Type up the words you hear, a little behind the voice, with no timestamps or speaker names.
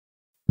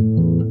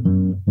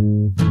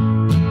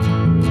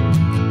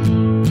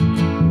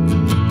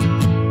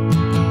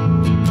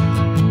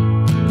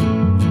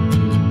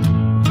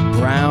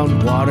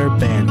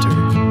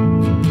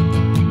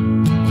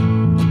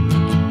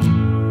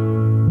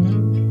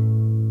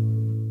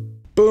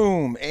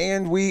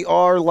We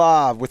are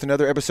live with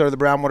another episode of the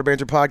Brownwater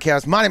Banter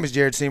Podcast. My name is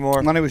Jared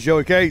Seymour. My name is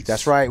Joey Cates.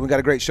 That's right. We got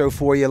a great show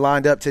for you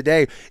lined up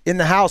today. In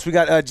the house, we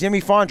got Jimmy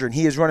Fondren.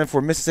 He is running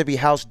for Mississippi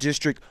House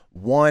District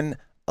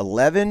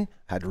 111.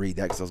 I had to read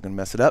that because I was going to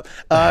mess it up.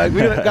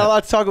 We got a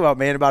lot to talk about,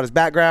 man, about his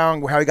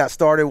background, how he got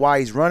started, why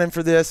he's running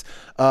for this.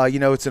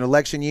 It's an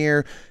election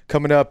year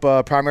coming up,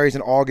 primaries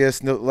in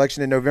August,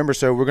 election in November,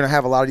 so we're going to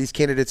have a lot of these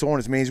candidates on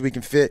as many as we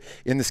can fit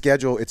in the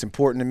schedule. It's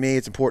important to me.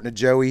 It's important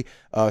to Joey,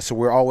 so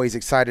we're always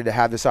excited to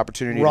have this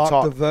opportunity to talk.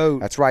 Rock the vote.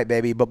 That's right,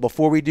 baby. But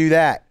before we do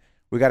that,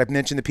 we got to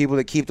mention the people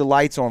that keep the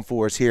lights on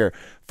for us here.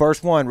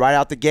 First one, right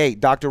out the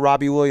gate, Dr.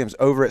 Robbie Williams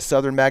over at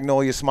Southern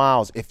Magnolia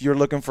Smiles. If you're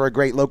looking for a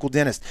great local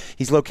dentist,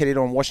 he's located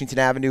on Washington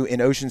Avenue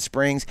in Ocean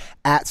Springs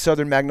at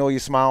Southern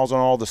Magnolia Smiles on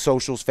all the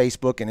socials,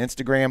 Facebook and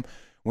Instagram.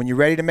 When you're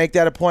ready to make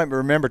that appointment,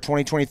 remember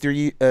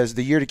 2023 is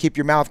the year to keep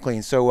your mouth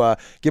clean. So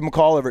give him a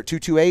call over at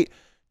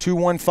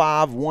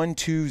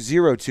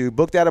 228-215-1202.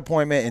 Book that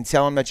appointment and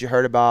tell him that you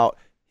heard about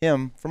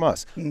him from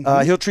us.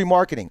 Hilltree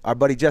Marketing, our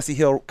buddy Jesse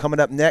Hill coming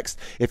up next.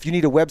 If you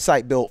need a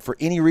website built for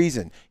any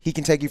reason, he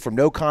can take you from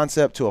no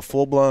concept to a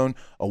full-blown,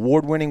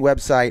 award-winning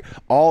website,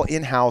 all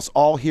in-house,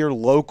 all here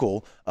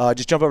local.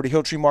 Just jump over to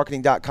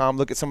hilltreemarketing.com,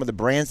 look at some of the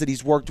brands that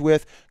he's worked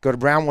with. Go to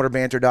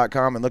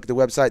brownwaterbanter.com and look at the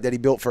website that he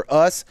built for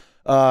us.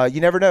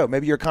 You never know.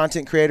 Maybe you're a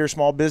content creator,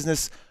 small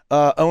business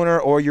owner,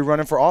 or you're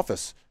running for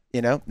office.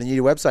 Then you need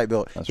a website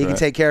built. He can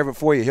take care of it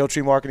for you.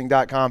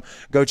 hilltreemarketing.com.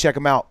 Go check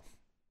him out.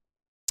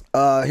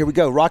 Here we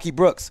go. Rocky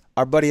Brooks,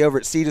 our buddy over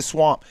at Cedar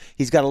Swamp.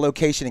 He's got a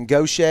location in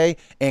Gaucher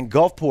and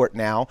Gulfport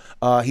now.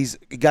 He's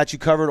got you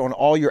covered on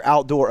all your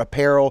outdoor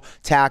apparel,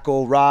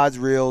 tackle, rods,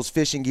 reels,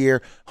 fishing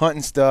gear,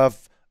 hunting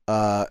stuff.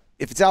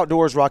 If it's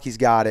outdoors, Rocky's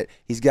got it.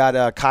 He's got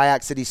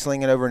kayaks that he's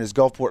slinging over in his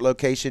Gulfport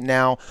location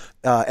now.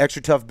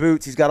 Extra tough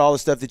boots. He's got all the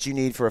stuff that you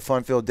need for a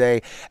fun-filled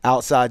day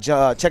outside.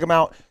 Check him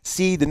out.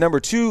 See the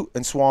number 2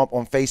 and Swamp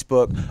on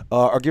Facebook,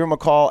 or give him a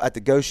call at the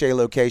Gaucher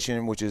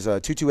location, which is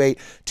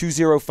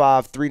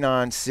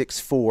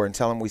 228-205-3964, and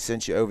tell him we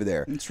sent you over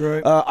there. That's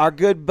right. Our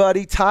good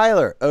buddy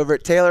Tyler over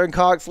at Taylor &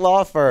 Cox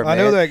Law Firm. I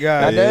know that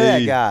guy. I know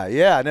that guy.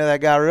 Yeah, I know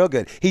that guy real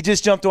good. He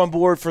just jumped on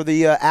board for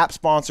the app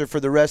sponsor for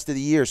the rest of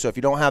the year. So if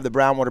you don't have the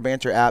Brownwater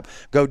Banter app,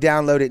 go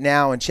download it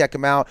now and check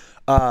him out.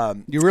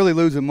 You're really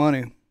losing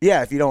money.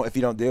 Yeah, if you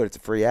don't do it, it's a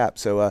free app.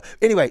 So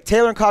anyway,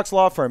 Taylor & Cox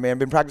Law Firm, man,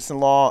 been practicing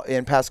law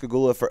in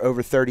Pascagoula for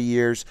over 30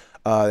 years.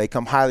 They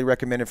come highly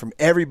recommended from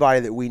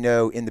everybody that we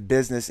know in the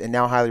business, and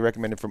now highly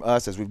recommended from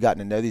us as we've gotten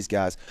to know these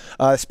guys.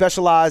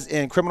 Specialize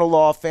in criminal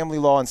law, family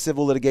law, and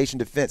civil litigation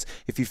defense.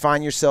 If you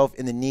find yourself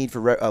in the need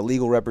for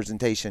legal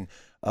representation,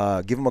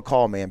 give them a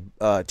call, man.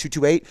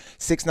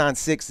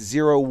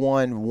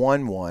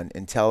 228-696-0111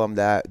 and tell them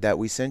that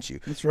we sent you.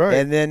 That's right.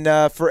 And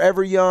then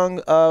Forever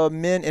Young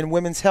Men and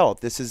Women's Health.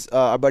 This is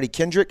our buddy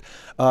Kendrick.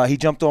 He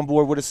jumped on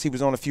board with us. He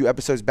was on a few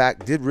episodes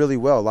back. Did really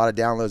well. A lot of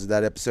downloads of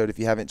that episode if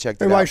you haven't checked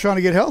it out. Everybody's trying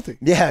to get healthy.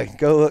 Yeah,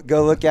 go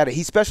look at it.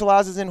 He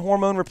specializes in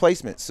hormone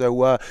replacement.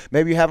 So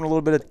maybe you're having a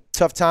little bit of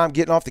tough time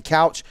getting off the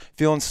couch,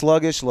 feeling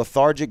sluggish,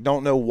 lethargic,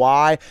 don't know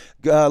why.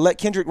 Let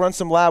Kendrick run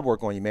some lab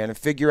work on you, man, and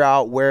figure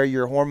out where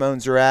your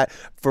hormones are at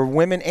for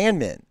women and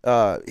men.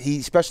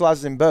 He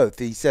specializes in both.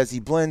 He says he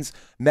blends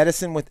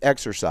medicine with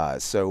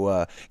exercise.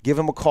 So give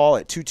him a call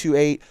at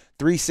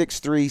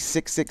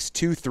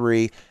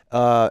 228-363-6623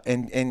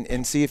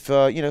 and see if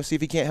see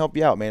if he can't help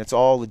you out, man. It's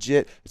all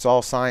legit. It's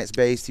all science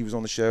based. He was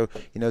on the show.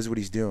 He knows what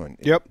he's doing.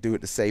 Yep. Do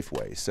it the safe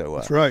way. So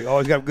that's right.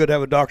 Always got good to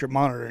have a doctor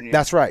monitoring you.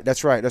 That's right. All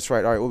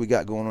right, what we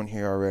got going on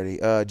here already?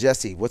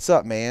 Jesse, what's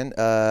up, man?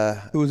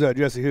 Who was that?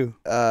 Jesse who?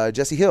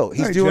 Jesse Hill.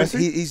 He's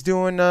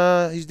doing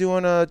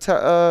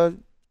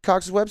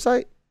Cox's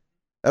website.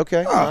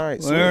 Okay. Oh, all right.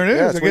 Well, there it is.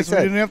 Yeah, I guess we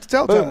didn't have to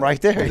tell Boom, Tyler.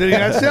 right there. Didn't even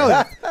have to tell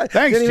it.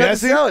 Thanks, didn't even have to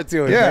Jesse. sell it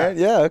to him, man.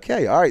 Yeah.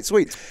 Okay. All right.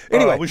 Sweet.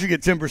 Anyway, we should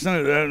get 10%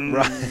 of that.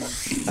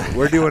 Right.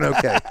 We're doing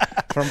okay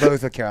from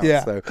both accounts.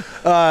 Yeah. So,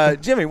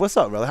 Jimmy, what's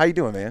up, brother? How you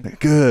doing, man?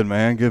 Good,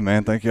 man. Good,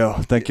 man. Thank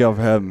y'all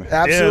for having me.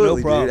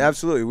 Absolutely, no problem. dude.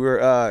 Absolutely.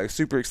 We're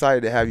super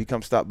excited to have you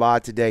come stop by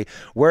today.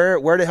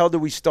 Where the hell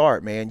did we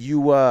start, man?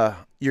 You're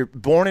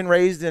born and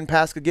raised in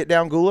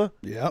Pascagoula?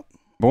 Yep.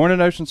 Born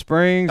in Ocean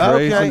Springs,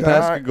 raised in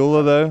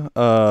Pascagoula, though.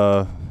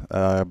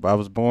 I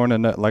was born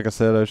in, like I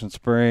said, Ocean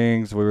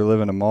Springs. We were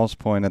living in Moss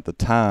Point at the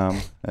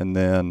time, and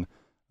then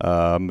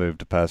I moved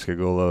to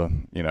Pascagoula,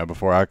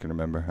 before I can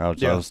remember. I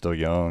was still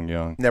young.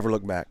 Never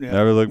looked back. Yeah.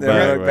 Never looked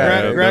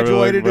back.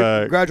 Graduated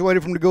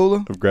from the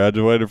Gula?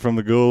 Graduated from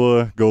the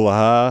Gula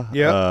High.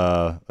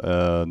 Yeah.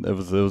 It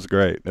was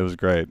great. It was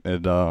great.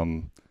 It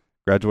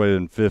graduated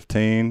in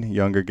 15,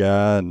 younger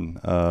guy, and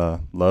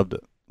loved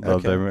it.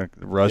 Loved every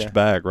rushed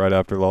back right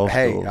after law school.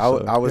 Hey,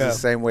 I was the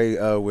same way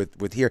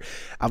with here.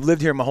 I've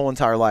lived here my whole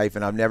entire life,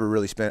 and I've never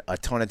really spent a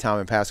ton of time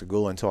in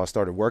Pascagoula until I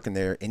started working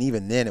there. And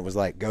even then, it was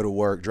like go to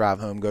work, drive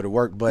home, go to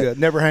work, but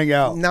never hang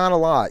out. Not a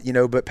lot, you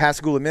know. But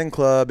Pascagoula Men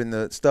Club and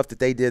the stuff that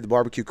they did, the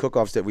barbecue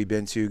cook-offs that we've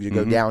been to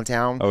go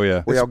downtown. Oh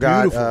yeah, we all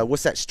got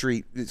what's that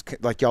street? It's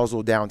like y'all's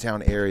little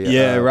downtown area.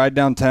 Yeah, right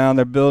downtown.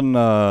 They're building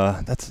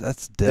that's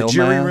the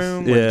jury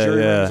room.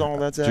 Jury room's all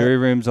that's at. Jury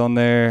room's on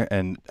there,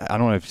 and I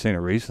don't know if you've seen it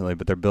recently,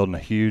 but they're building a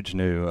huge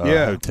new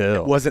hotel.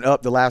 It wasn't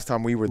up the last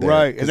time we were there,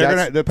 right? And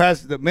they're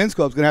the men's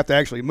club's gonna have to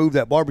actually move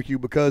that barbecue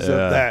because of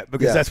that,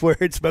 because that's where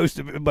it's supposed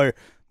to be. But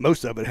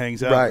most of it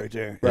hangs out right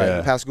there. Right.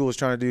 Yeah. Pascagoula's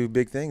trying to do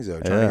big things though.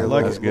 Trying to get a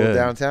little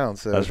downtown.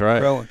 So that's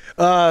right.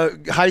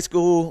 High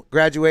school,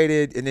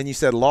 graduated, and then you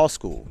said law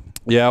school.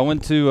 Yeah, I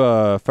went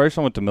to first.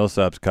 I went to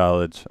Millsaps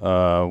College.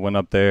 Went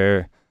up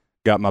there,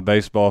 got my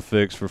baseball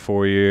fix for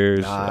 4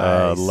 years.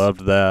 Nice.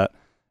 Loved that.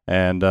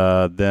 And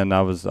then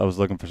I was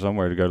looking for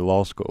somewhere to go to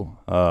law school.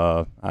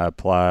 I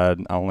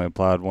applied. I only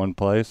applied one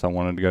place. I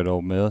wanted to go to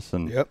Ole Miss,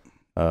 and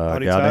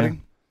got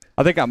in.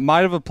 I think I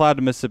might have applied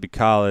to Mississippi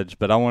College,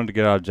 but I wanted to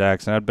get out of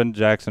Jackson. I'd been to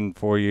Jackson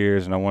 4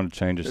 years, and I wanted to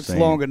change the scene.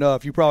 It's long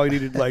enough. You probably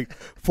needed like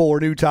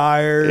 4 new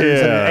tires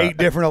and 8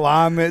 different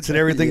alignments and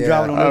everything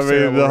driving on those.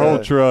 I mean, the whole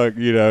truck,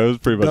 it was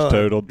pretty much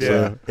totaled. Yeah,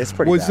 so. It's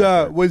pretty.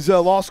 Was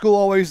law school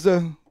always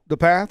the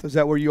path? Is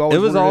that where you always?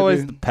 It was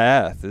always the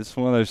path. It's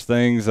one of those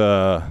things.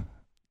 A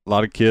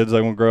lot of kids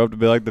they want to grow up to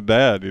be like their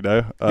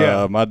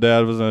dad. My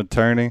dad was an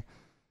attorney.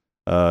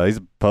 He's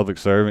a public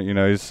servant.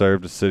 He's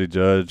served as city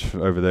judge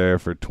over there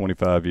for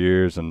 25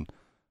 years, and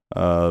it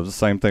was the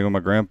same thing with my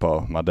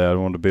grandpa. My dad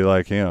wanted to be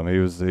like him.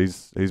 He's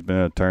been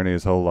an attorney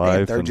his whole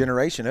life. Third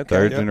generation. Okay.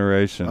 Third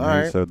generation. All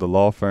right. So the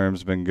law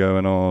firm's been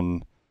going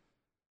on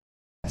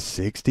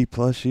 60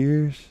 plus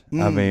years.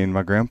 I mean,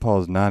 my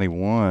grandpa's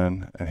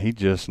 91, and he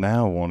just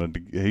now wanted to.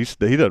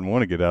 He doesn't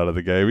want to get out of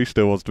the game. He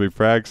still wants to be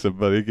practicing,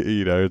 but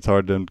it's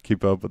hard to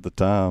keep up with the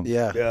time.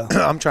 Yeah.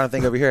 I'm trying to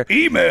think over here.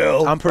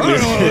 Email. I'm pretty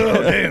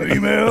damn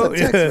email.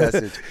 Text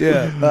message.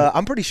 Yeah.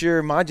 I'm pretty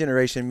sure my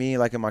generation, me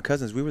and my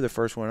cousins, we were the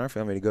first one in our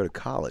family to go to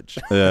college.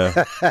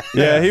 Yeah.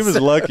 Yeah. He was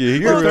lucky. He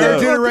grew up.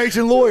 Third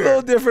generation lawyer. A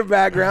little different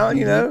background,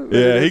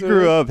 Yeah. He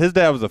grew up. His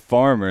dad was a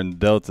farmer in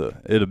Delta,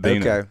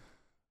 Itabena. Okay.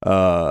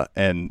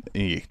 And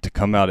to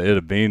come out of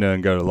Itabena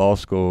and go to law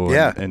school,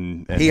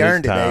 and he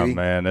earned time, it, baby.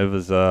 Man, it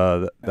was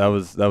that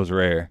was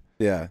rare.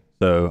 Yeah.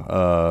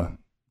 So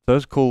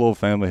it's a cool little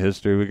family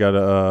history. We got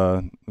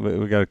a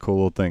cool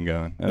little thing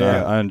going, and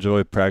I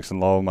enjoy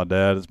practicing law with my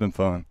dad. It's been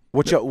fun.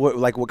 What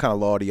kind of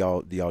law do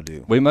y'all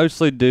do? We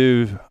mostly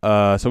do.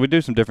 So we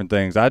do some different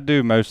things. I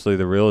do mostly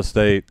the real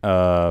estate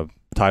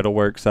title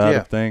work side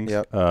of things.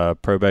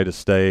 Yep. Probate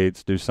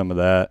estates. Do some of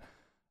that.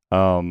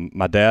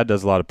 My dad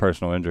does a lot of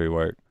personal injury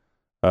work.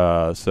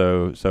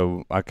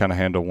 So I kind of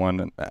handle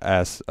one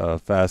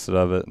facet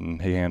of it,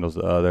 and he handles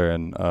the other,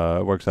 and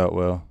it works out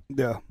well.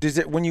 Yeah. Does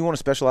it, when you want to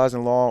specialize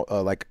in law,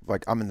 like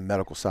I'm in the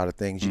medical side of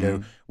things,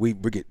 you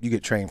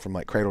get trained from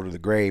like cradle to the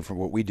grave from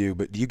what we do,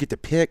 but do you get to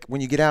pick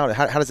when you get out?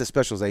 How does the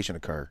specialization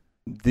occur?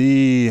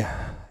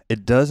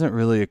 It doesn't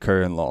really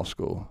occur in law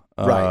school.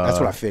 Right. That's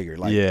what I figured.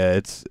 Like,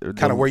 it's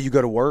kind of where you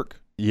go to work.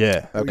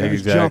 Yeah. Okay. You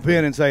just jump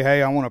in and say,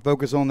 hey, I want to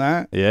focus on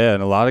that. Yeah,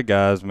 and a lot of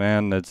guys,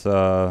 man, it's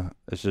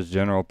just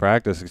general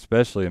practice,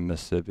 especially in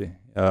Mississippi.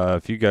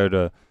 If you go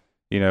to,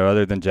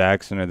 other than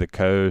Jackson or the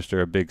coast or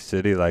a big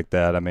city like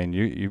that, I mean,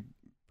 you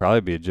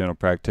probably be a general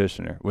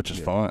practitioner, which is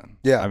fun.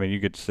 Yeah. I mean, you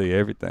get to see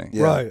everything.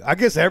 Yeah. Right. I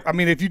guess,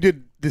 if you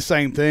did the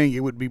same thing,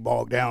 it would be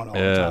bogged down all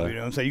the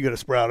time. So you got to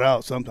sprout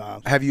out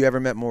sometimes. Have you ever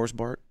met Morris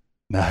Bart?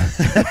 No.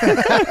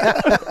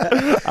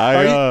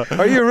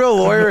 Are you a real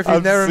lawyer if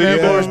you've never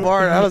met Morris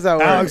Bart? How does that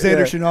work?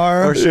 Alexander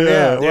Shinar. One of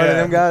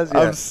them guys?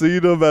 Yeah. I've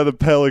seen him at a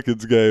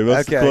Pelicans game.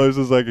 That's the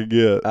closest I could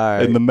get. All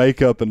right. And the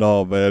makeup and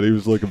all, man. He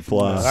was looking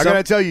fly. I got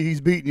to tell you,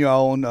 he's beating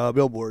y'all on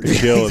billboards.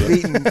 He's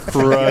beating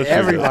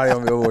everybody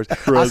on billboards.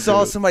 I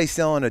saw somebody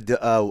selling a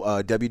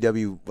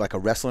WW, like a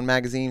wrestling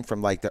magazine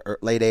from like the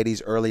late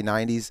 80s, early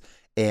 90s.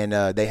 And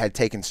they had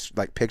taken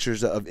like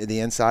pictures of the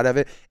inside of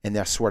it, and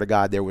I swear to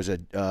God, there was a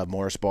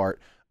Morris Bart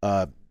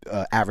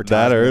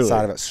advertisement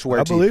inside of it.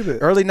 I believe it.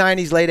 Early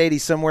 '90s, late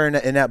 '80s, somewhere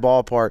in that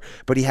ballpark.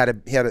 But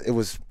it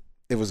was good.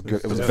 It was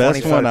the a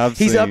best funny one photo. I've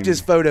He's seen. Upped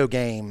his photo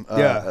game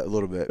a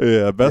little bit.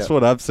 Yeah, best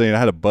one I've seen. I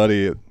had a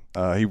buddy.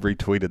 He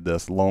retweeted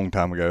this a long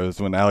time ago. It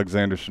was when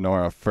Alexander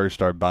Shinar first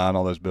started buying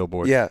all those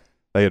billboards. Yeah.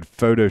 They had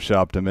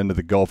photoshopped him into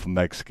the Gulf of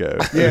Mexico.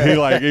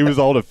 Yeah. He was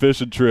on a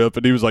fishing trip,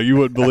 and he was like, "You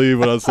wouldn't believe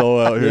what I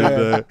saw out here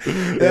today."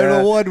 There's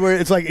the one where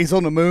it's like he's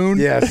on the moon.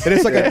 Yes. And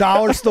it's like a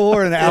dollar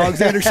store and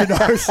Alexander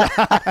Shinar sign.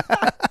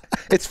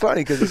 It's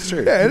funny because it's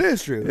true. Yeah, it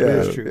is true. Yeah,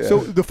 it is true. Yeah.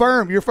 So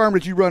your firm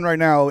that you run right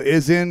now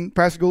is in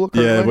Pascagoula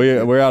currently?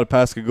 Yeah, we're out of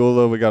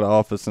Pascagoula. We got an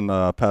office in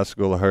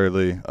Pascagoula,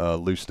 Hurley,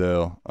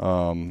 Loosedale,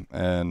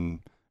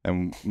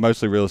 and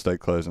mostly real estate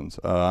closings.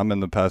 I'm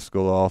in the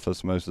Pascagoula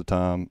office most of the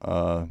time,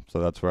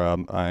 so that's where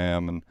I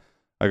am, and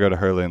I go to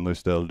Hurley and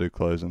Lucedale to do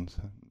closings,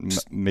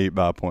 meet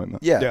by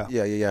appointment.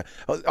 Yeah.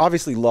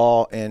 Obviously,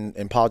 law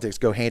and politics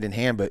go hand in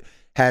hand, but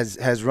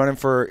has running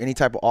for any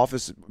type of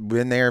office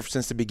been there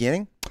since the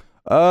beginning?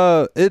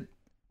 It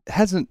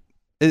hasn't.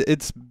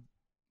 It's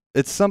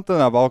something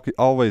I've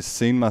always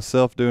seen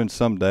myself doing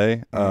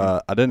someday.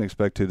 I didn't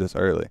expect to this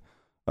early.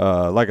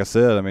 Like I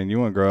said, I mean, you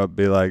want to grow up,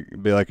 be like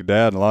your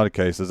dad in a lot of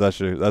cases.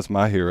 That's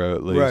my hero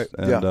at least.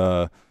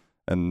 Right.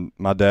 And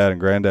my dad and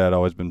granddad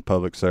always been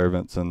public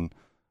servants, and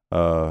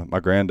my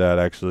granddad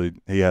actually,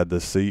 he had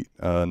this seat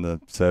in the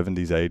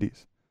 70s,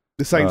 80s.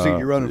 The same seat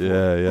you're running for.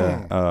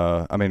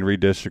 Yeah. I mean,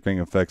 redistricting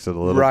affects it a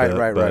little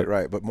bit.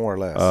 Right. But more or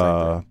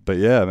less. But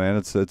yeah, man,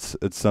 it's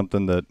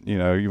something that, you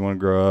know, you want to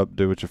grow up,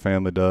 do what your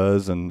family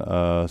does, and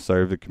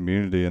serve the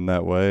community in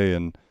that way.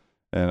 And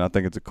I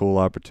think it's a cool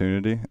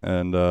opportunity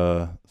and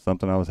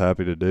something I was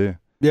happy to do.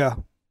 Yeah.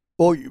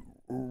 Well,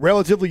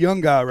 relatively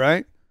young guy,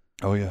 right?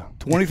 Oh yeah.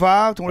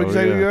 25, 26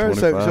 years.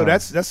 So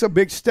that's a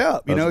big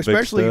step, you know,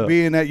 especially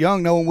being that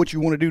young, knowing what you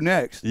want to do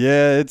next.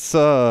 Yeah, it's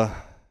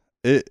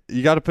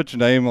you got to put your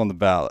name on the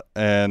ballot,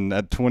 and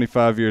at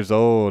 25 years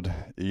old,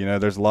 you know,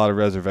 there's a lot of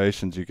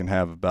reservations you can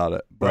have about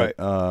it. But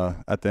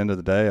at the end of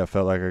the day, I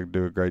felt like I could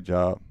do a great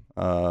job,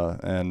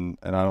 and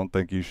I don't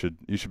think you should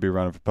be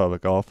running for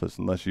public office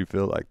unless you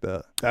feel like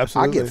that.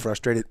 Absolutely. I get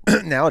frustrated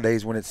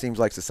nowadays when it seems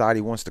like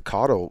society wants to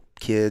coddle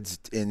kids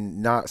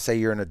and not say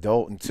you're an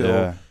adult until.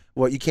 Yeah.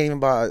 What, you can't even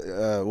buy,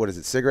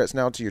 cigarettes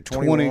now until you're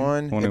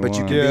 21, but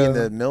you can be in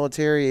the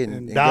military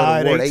and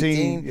die go to war at at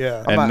 18.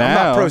 Yeah. I'm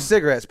not pro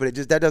cigarettes, but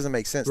that doesn't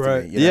make sense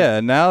to me. You know? Yeah,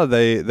 and now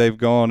they've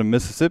gone to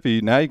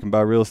Mississippi. Now you can buy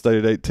real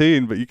estate at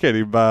 18, but you can't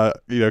even buy,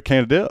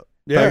 can of dip.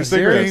 Yeah,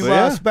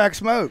 cigarettes. Back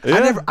smoke.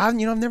 Yeah. I've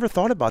never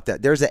thought about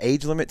that. There's an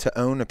age limit to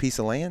own a piece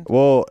of land.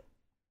 Well,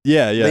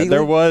 yeah, legally?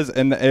 There was,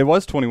 and it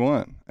was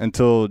 21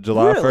 until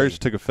July 1st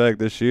took effect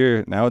this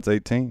year. Now it's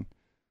 18.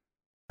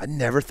 I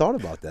never thought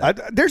about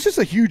that. There's just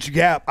a huge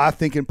gap, I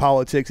think, in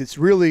politics. It's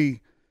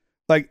really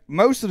like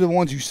most of the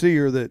ones you see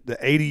are the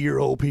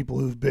 80-year-old people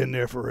who've been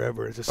there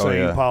forever. It's the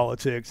same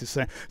politics, the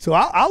same. So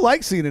I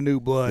like seeing the new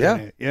blood in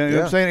it. You know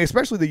what I'm saying?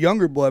 Especially the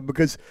younger blood,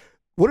 because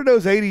what are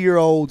those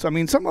 80-year-olds? I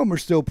mean, some of them are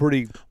still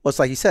pretty. Well, it's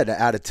like you said,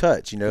 out of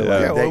touch. You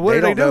know, what they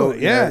don't know.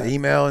 Yeah,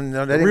 email and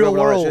real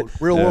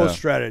world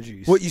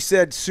strategies. What you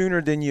said sooner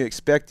than you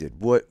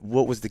expected. What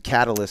was the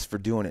catalyst for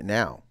doing it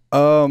now?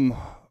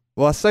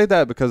 Well, I say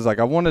that because like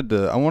I wanted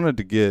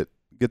to get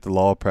the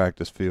law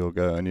practice feel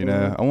going, you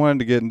know. I wanted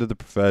to get into the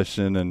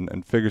profession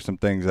and figure some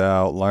things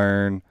out,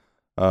 learn.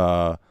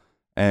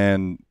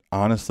 And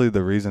honestly,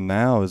 the reason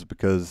now is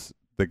because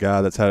the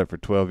guy that's had it for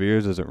 12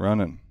 years isn't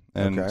running.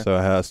 And so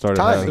I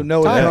started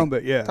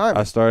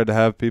I started to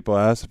have people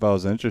ask if I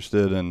was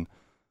interested, and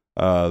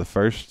the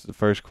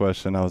first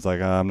question I was like,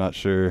 I'm not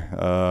sure.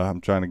 I'm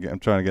trying to get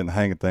in the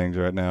hang of things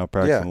right now,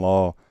 practicing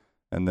law.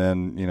 And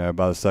then, you know,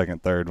 by the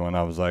second, third one,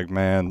 I was like,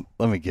 man,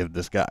 let me give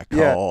this guy a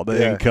call,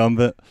 the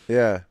incumbent.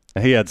 Yeah.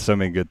 And he had so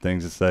many good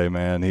things to say,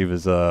 man. He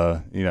was,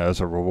 it's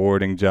a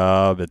rewarding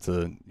job.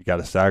 You got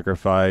to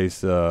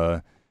sacrifice.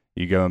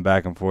 You going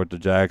back and forth to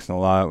Jackson a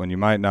lot when you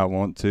might not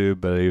want to,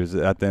 but he was,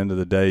 at the end of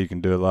the day, you can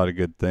do a lot of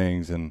good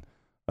things. And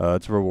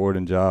it's a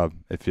rewarding job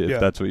if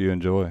that's what you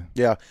enjoy.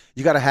 Yeah.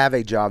 You got to have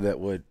a job that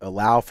would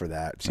allow for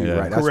that too,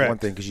 right? That's one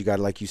thing, because you got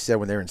to, like you said,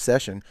 when they're in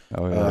session,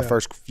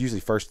 usually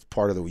first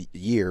part of the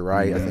year,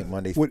 right? Yeah. I think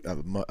Monday.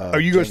 Are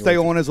you going to stay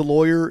on as a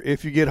lawyer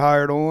if you get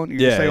hired on? You're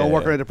going to stay on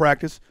working at the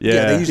practice?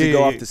 Yeah, they usually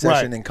go off the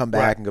session and come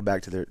back and go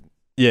back to their.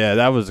 Yeah,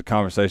 that was a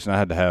conversation I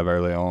had to have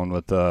early on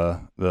with the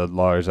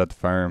lawyers at the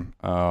firm.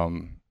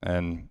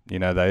 And, you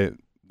know,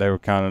 they were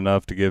kind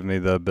enough to give me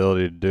the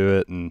ability to do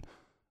it, and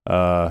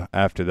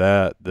after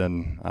that,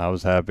 then I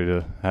was happy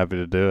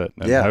to do it,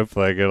 and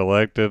hopefully I get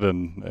elected,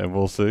 and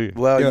we'll see.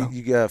 Well,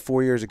 you got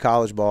 4 years of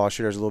college ball. I'm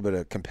sure there's a little bit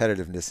of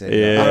competitiveness in it.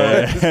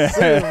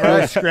 Yeah,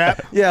 right?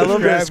 Scrap. Yeah, a little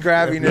bit of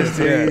scrappiness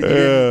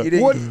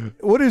too.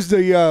 What is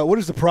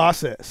the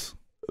process?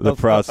 The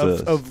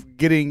process of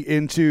getting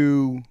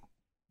into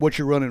what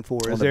you're running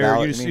for? Is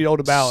there you see on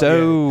the ballot?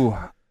 So,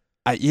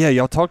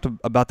 y'all talked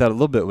about that a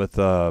little bit with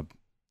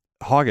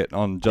Hoggett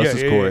on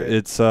Justice Court. Yeah.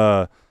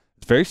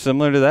 It's very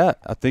similar to that.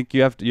 I think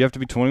you have to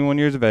be 21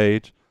 years of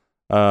age.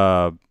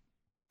 I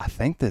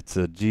think that's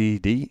a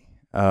GED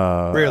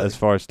really? As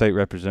far as state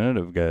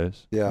representative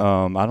goes. Yeah.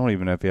 I don't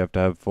even know if you have to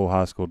have a full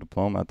high school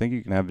diploma. I think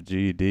you can have a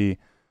GED.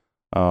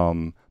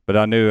 But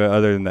I knew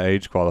other than the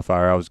age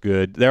qualifier, I was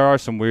good. There are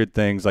some weird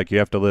things, like you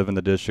have to live in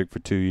the district for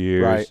 2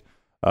 years.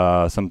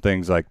 Right. Some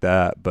things like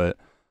that. But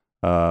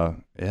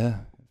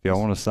if y'all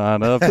want to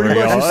sign up, pretty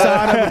much you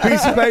sign up a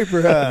piece of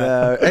paper.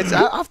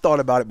 I've thought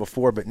about it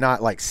before, but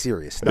not like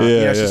serious.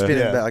 Just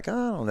spinning back, like, I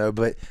don't know,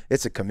 but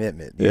it's a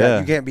commitment. You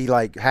can't be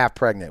like half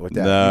pregnant with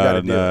that. You got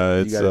to do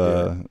it. You got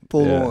to do it.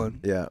 Full on.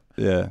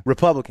 Yeah.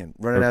 Republican,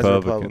 running as a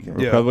Republican.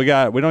 Yeah. We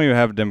don't even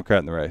have a Democrat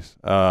in the race.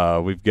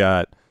 We've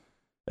got,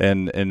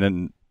 and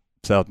in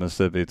South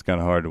Mississippi, it's kind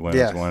of hard to win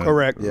this one.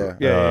 Correct.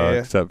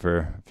 Except for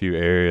a few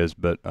areas,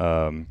 but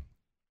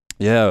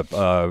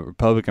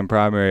Republican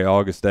primary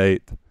August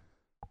 8th.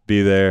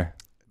 Be there.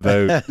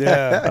 vote.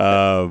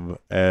 Yeah.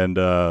 And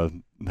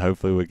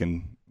hopefully we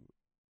can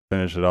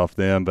finish it off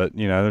then. But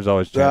there's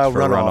always a chance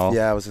for a runoff.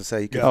 Yeah, I was gonna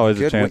say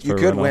you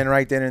could win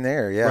right then and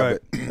there. Yeah,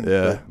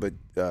 right. but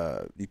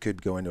you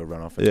could go into a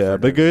runoff. Yeah,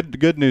 but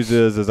good news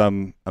is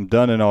I'm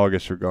done in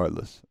August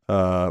regardless.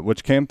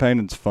 Which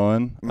campaigning's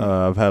fun.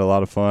 I've had a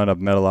lot of fun. I've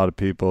met a lot of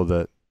people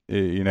that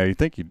you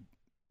think you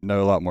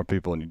know a lot more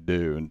people than you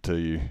do until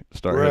you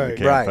start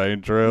hitting the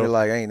campaign trail. You're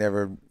like, I ain't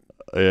never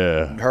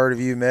heard of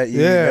you, met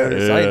you. I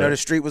didn't know the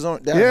street was on.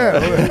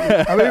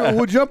 Yeah, I mean,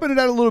 we'll jump into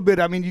that a little bit.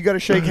 I mean, you got to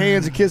shake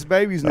hands and kiss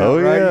babies now,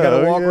 right? You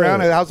got to walk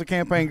around. How's the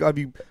campaign?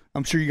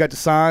 I'm sure you got the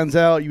signs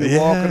out. You've been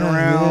walking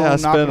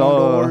around, knocking on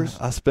doors.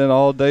 I spent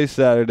all day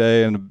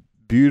Saturday in the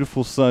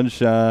beautiful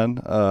sunshine,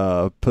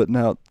 putting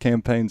out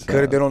campaign signs.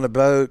 Could have been on the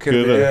boat. Could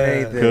have been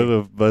anything. Could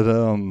have, but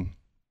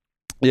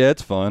yeah,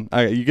 it's fun.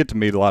 You get to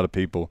meet a lot of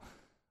people.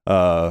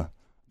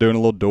 Doing a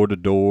little door to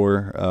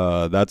door,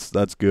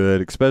 that's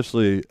good.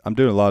 Especially, I'm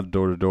doing a lot of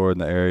door to door in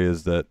the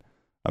areas that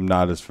I'm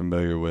not as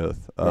familiar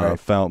with.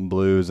 Fountain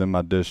Blue is in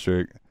my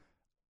district.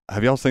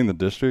 Have y'all seen the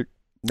district?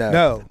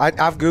 No.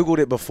 I've Googled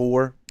it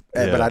before,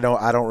 but I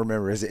don't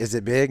remember. Is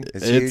it big?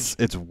 It's huge.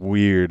 It's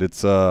weird.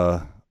 It's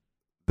there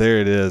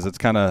it is. It's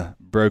kind of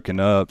broken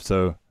up,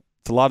 so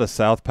it's a lot of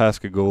South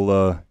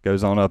Pascagoula,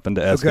 goes on up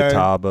into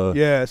Escataba.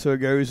 Yeah, so it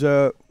goes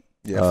up.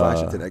 Yeah,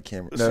 flash it to that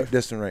camera. No,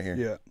 this one right here.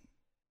 Yeah.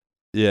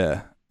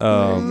 Yeah.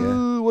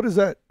 What does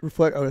that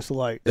reflect? Oh, it's the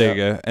light. There you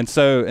go. And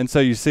so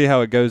you see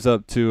how it goes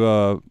up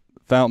to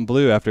Fountain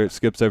Blue after it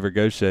skips over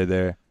Gaucher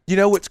there. You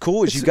know what's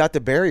cool is you got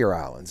the barrier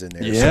islands in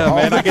there. Yeah, so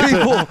man,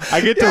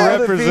 I get to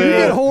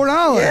represent Horn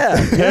Island.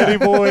 Yeah, Petty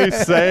Boy,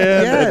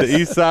 Sand, and the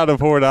east side of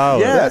Horn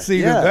Island. Yeah, that's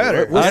even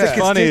better. That's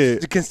funny.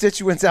 The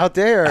constituents out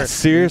there.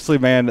 Seriously,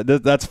 man,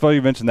 that's funny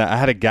you mentioned that. I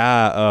had a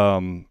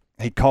guy.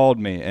 He called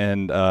me,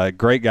 and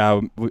great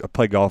guy. I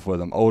played golf with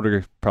him.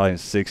 Older, probably in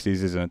his 60s.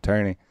 He's an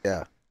attorney.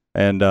 Yeah.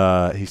 And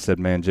he said,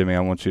 "Man, Jimmy,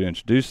 I want you to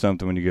introduce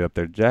something when you get up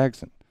there to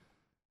Jackson."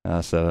 And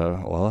I said,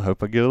 "Well, I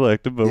hope I get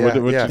elected, but what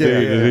you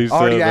do?" He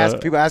already said,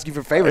 people asking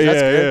for favors.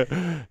 That's good.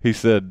 Yeah. He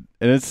said,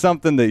 and it's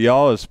something that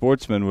y'all as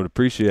sportsmen would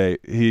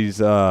appreciate.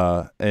 He's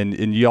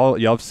and y'all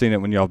have seen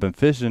it when y'all have been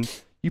fishing.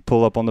 You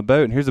pull up on the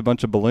boat, and here's a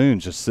bunch of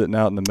balloons just sitting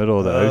out in the middle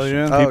of the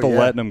ocean. Yeah. People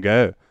letting them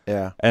go.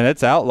 Yeah. And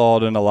it's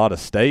outlawed in a lot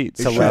of states.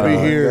 It should be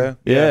here.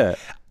 Yeah.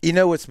 You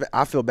know what's?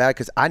 I feel bad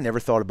because I never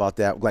thought about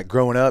that. Like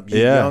growing up,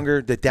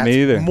 younger,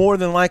 that's more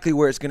than likely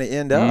where it's going to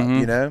end up.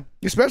 You know,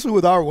 especially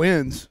with our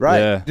winds,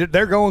 right? Yeah.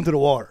 They're going to the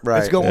water. Right.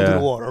 It's going to the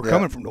water or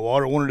coming from the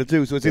water, one of the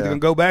two. So it's either going to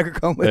go back or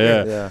come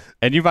back. Yeah.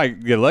 And you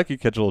might get lucky,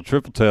 catch a little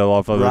triple tail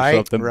off of it or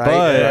something.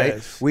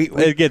 Right. But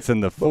it gets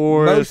in the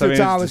forest. Most of the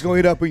time, it's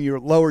going to end up in your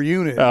lower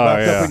unit,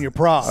 up in your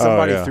prop.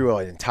 Somebody threw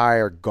an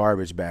entire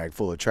garbage bag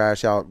full of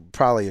trash out,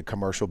 probably a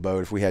commercial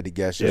boat, if we had to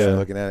guess just from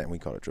looking at it, and we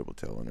caught a triple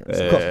tail in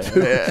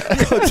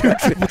there. Two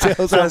triple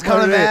tails. So I was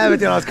kind of mad, but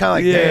then I was kind of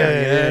like,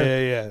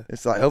 damn. Yeah.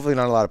 It's like, hopefully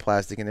not a lot of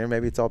plastic in there.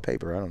 Maybe it's all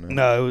paper. I don't know.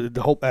 No,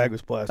 the whole bag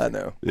was plastic. I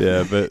know.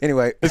 Yeah, but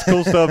anyway. It's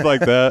cool stuff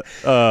like that.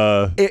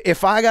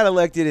 If I got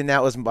elected and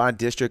that was my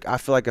district, I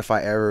feel like if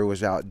I ever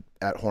was out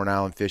at Horn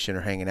Island fishing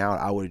or hanging out,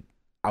 I would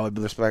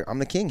be like, I'm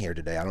the king here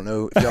today. I don't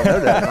know if y'all know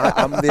that.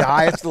 I'm the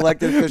highest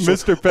elected official.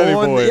 Mr.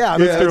 Pettyboy.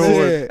 Mr.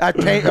 Horn. I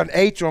paint an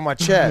H on my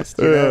chest.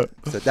 You know?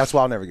 So that's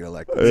why I'll never get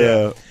elected.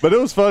 Yeah. But it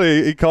was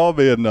funny. He called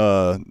me, and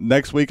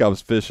next week I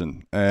was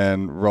fishing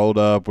and rolled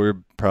up. We were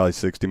probably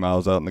 60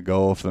 miles out in the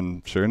Gulf,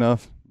 and sure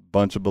enough,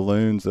 bunch of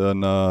balloons,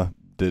 and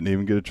didn't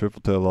even get a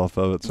triple tail off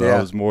of it. So I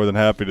was more than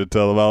happy to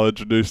tell him I'll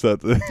introduce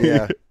that to you.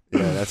 Yeah,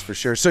 that's for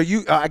sure. So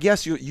I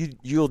guess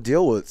you'll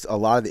deal with a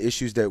lot of the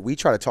issues that we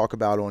try to talk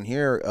about on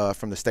here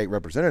from the state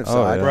representative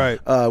side. Yeah.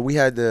 Right. We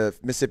had the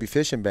Mississippi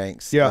Fishing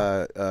Banks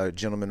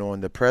gentleman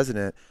on, the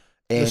president,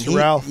 and Mr.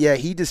 Ralph.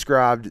 He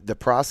described the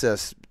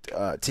process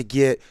to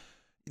get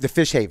the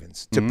fish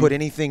havens to put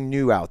anything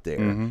new out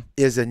there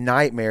is a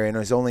nightmare, and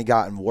it's only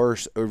gotten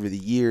worse over the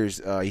years.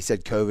 He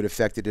said COVID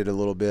affected it a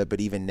little bit, but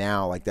even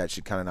now, like, that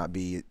should kind of not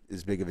be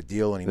as big of a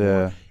deal anymore.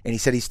 Yeah. And he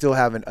said he's still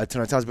having a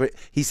ton of times, but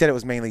he said it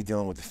was mainly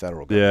dealing with the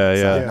federal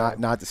government.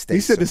 Not the state.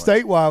 He said the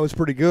statewide was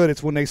pretty good.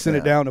 It's when they sent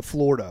it down to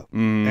Florida,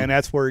 and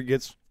that's where it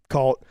gets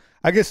caught.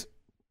 I guess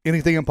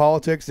anything in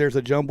politics, there's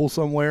a jumble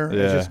somewhere.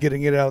 It's just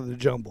getting it out of the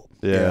jumble.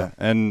 Yeah.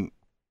 And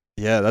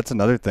that's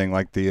another thing,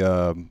 like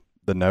the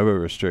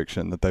NOAA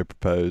restriction that they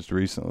proposed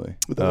recently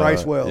with the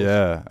rice wells.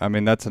 Yeah, I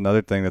mean, that's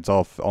another thing that's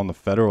all on the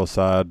federal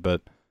side,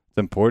 but it's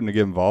important to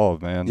get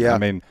involved, man. I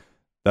mean,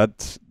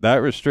 that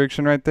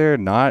restriction right there,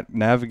 not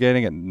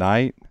navigating at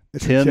night,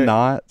 10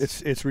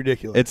 knots. It's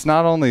ridiculous. It's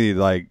not only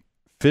like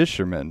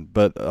fishermen,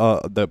 but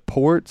the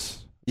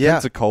ports.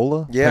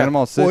 Pensacola,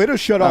 Panama City. Well, it'll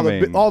shut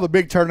all the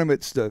big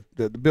tournaments, the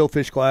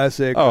Billfish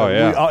Classic.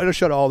 It'll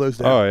shut all those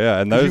down. Oh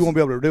yeah, and those, you won't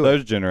be able to do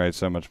those generate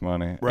so much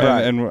money.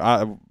 Right.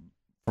 And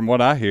from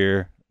what I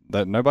hear,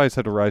 that nobody's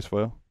had a rice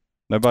well.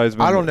 Nobody's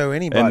been. I don't know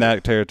anybody in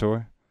that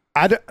territory.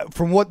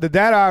 From what the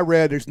data I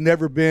read, there's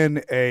never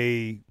been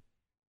a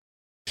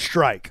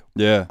strike.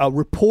 Yeah. A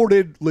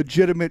reported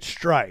legitimate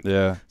strike.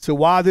 Yeah. So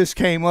why this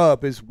came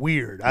up is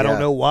weird. I don't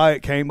know why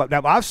it came up.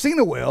 Now, I've seen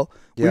a well.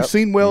 We've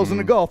seen wells in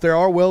the Gulf. There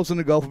are wells in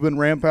the Gulf. We've been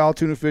rampow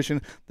tuna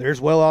fishing. There's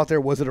a well out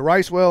there. Was it a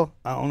rice well?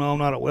 I don't know. I'm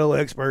not a well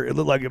expert. It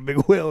looked like a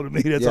big well to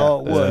me. That's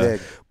all it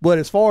was. Yeah. But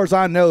as far as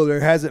I know,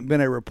 there hasn't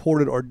been a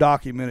reported or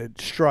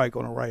documented strike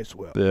on a rice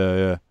well. Yeah,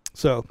 yeah.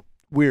 So,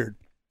 weird.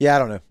 Yeah, I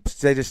don't know.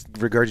 They just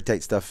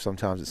regurgitate stuff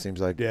sometimes, it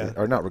seems like. Yeah.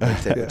 Or not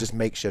regurgitate, but just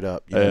make shit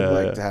up. You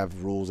know, to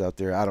have rules out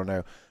there. I don't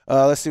know.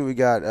 Let's see what we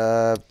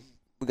got.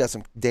 We got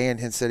some. Dan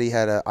Hint said he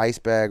had an ice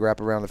bag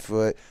wrapped around the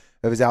foot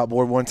of his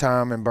outboard one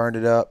time and burned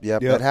it up.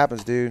 Yep. That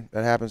happens, dude.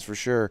 That happens for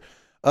sure.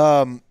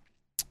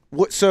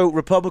 So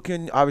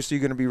Republican, obviously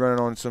you're going to be running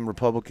on some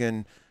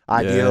Republican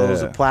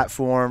ideals, a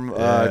platform.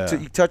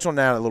 You touch on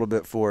that a little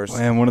bit for us.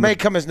 Man, it may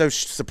come as no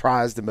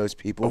surprise to most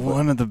people.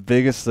 One of the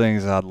biggest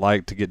things I'd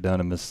like to get done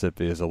in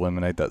Mississippi is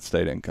eliminate that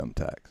state income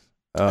tax.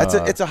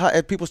 It's a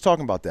hot, people's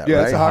talking about that,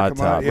 right? It's a hot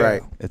topic.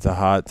 Right. It's a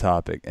hot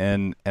topic,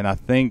 and I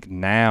think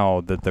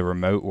now that the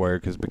remote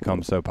work has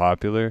become so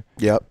popular,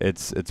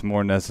 it's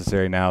more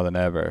necessary now than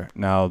ever.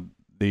 Now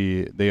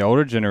the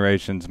older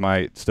generations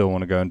might still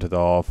want to go into the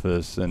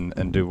office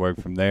and do work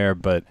from there,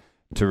 but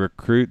to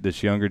recruit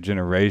this younger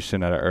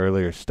generation at an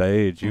earlier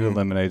stage, you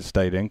eliminate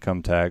state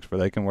income tax where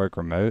they can work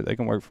remote, they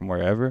can work from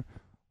wherever.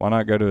 Why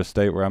not go to a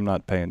state where I'm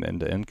not paying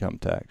into income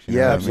tax? You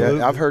know what I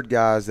mean? I've heard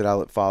guys that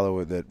I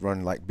follow that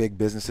run like big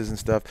businesses and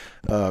stuff.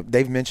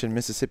 They've mentioned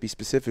Mississippi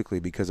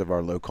specifically because of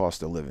our low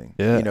cost of living.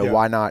 Yeah. You know,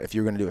 why not? If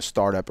you're going to do a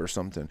startup or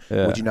something,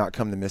 would you not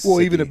come to Mississippi?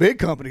 Well, even the big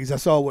companies. I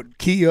saw what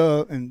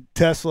Kia and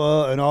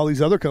Tesla and all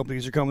these other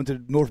companies are coming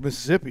to North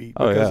Mississippi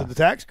because of the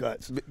tax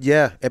cuts.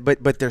 Yeah,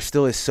 but there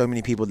still is so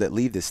many people that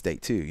leave this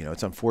state too. You know,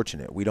 it's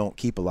unfortunate. We don't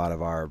keep a lot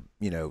of our,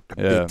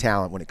 big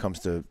talent when it comes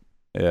to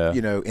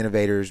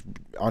innovators,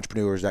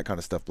 entrepreneurs, that kind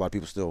of stuff. A lot of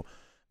people still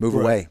move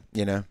away,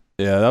 Yeah,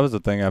 that was the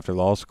thing after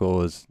law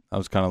school is I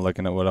was kind of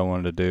looking at what I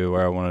wanted to do,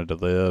 where I wanted to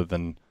live,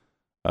 and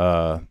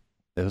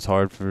it was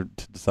hard to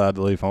decide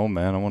to leave home,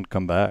 man. I wanted to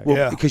come back.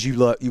 Well, because you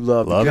love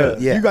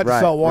it. Yeah, you got the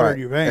salt water in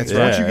your veins.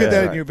 Once you get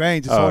that in your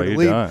veins, it's hard to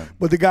leave. Done.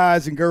 But the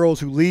guys and girls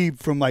who leave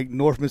from like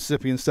North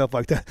Mississippi and stuff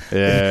like that,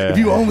 if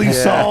you only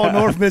saw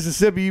North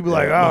Mississippi, you'd be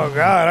like, oh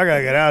God, I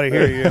gotta get out of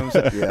here. You know what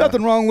I'm saying?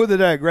 Nothing wrong with it.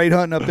 That great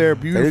hunting up there,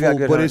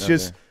 beautiful, but it's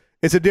just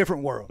it's a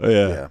different world.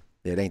 Yeah.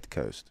 It ain't the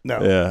coast. No.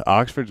 Yeah,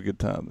 Oxford's a good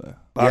time though.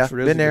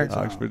 Oxford is been there.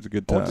 Oxford's a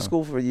good time. I went to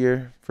school for a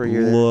year.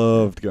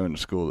 Loved going to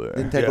school there.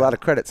 Didn't take a lot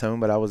of credits home,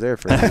 but I was there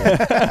for a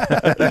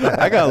year.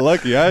 I got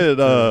lucky. I had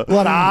a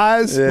lot of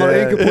eyes, a lot of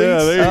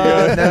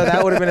incompletes. No,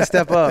 that would have been a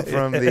step up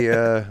from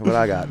the what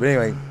I got. But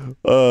anyway,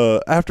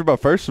 after my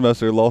first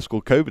semester of law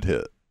school, COVID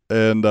hit,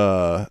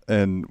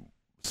 and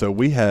so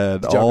we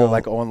had Did y'all go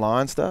like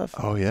online stuff?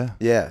 Oh yeah.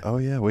 Yeah. Oh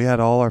yeah. We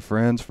had all our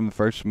friends from the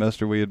first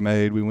semester we had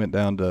made. We went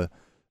down to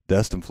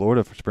Destin,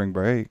 Florida for spring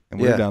break,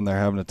 and we were down there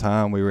having a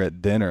time. We were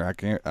at dinner.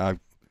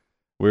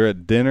 We were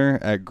at dinner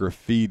at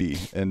Graffiti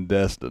in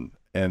Destin,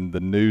 and the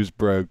news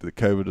broke that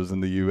COVID was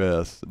in the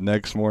U.S.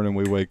 Next morning,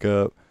 we wake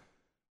up,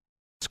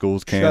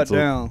 school's canceled. Shut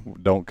down.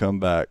 Don't come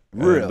back.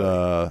 Really?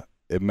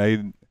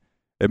 And,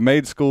 it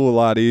made school a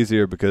lot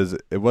easier because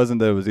it wasn't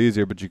that it was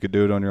easier, but you could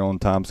do it on your own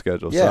time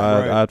schedule. Yeah,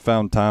 so I'd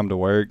found time to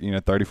work,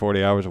 30,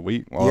 40 hours a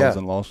week while I was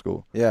in law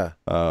school. Yeah.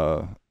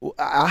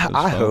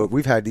 I hope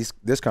we've had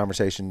this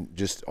conversation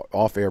just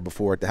off air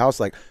before at the house.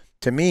 Like,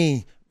 to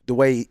me, the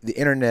way the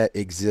internet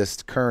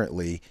exists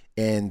currently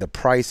and the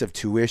price of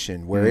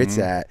tuition where it's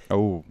at,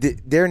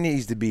 there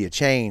needs to be a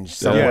change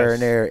somewhere in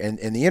there.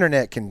 And the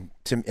internet can,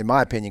 in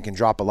my opinion, can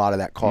drop a lot of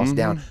that cost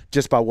down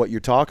just by what you're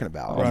talking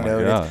about.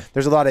 Right.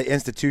 There's a lot of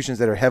institutions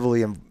that are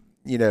heavily,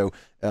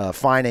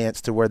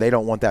 financed to where they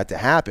don't want that to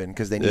happen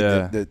because they need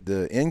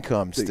the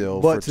income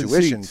still for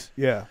tuition.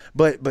 Yeah.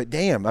 But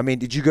damn, I mean,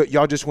 did you go?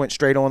 Y'all just went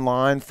straight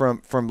online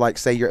from like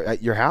say you're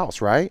at your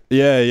house, right?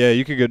 Yeah.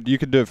 You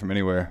could do it from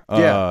anywhere.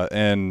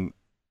 And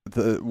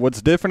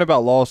what's different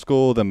about law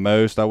school than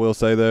most, I will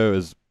say though,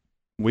 is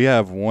we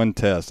have one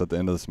test at the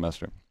end of the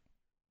semester.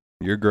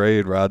 Your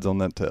grade rides on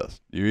that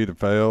test. You either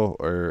fail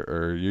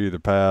or you either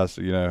pass.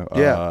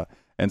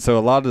 And so a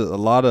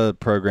lot of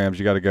programs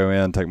you got to go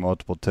in, take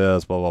multiple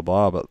tests, blah blah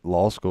blah. But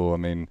law school, I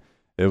mean,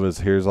 it was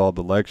here's all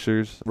the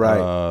lectures. Right.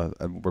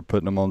 We're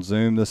putting them on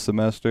Zoom this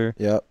semester.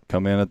 Yep.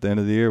 Come in at the end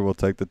of the year, we'll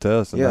take the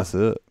test, and that's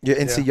it. Yeah,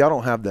 and see, y'all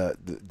don't have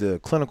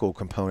the clinical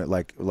component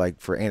like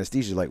for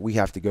anesthesia. Like we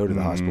have to go to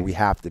the hospital, we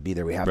have to be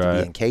there, we have to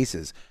be in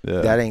cases.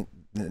 Yeah. That ain't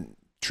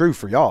true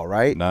for y'all,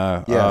 right?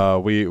 No. Yeah.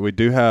 We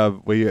do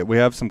have we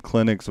have some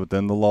clinics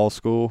within the law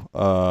school,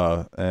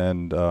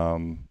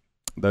 and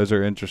those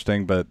are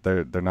interesting, but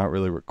they're not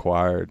really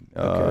required.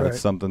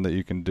 It's something that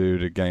you can do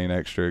to gain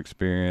extra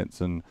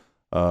experience. And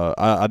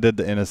I did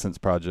the Innocence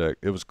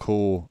Project. It was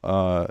cool.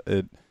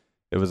 It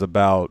was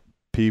about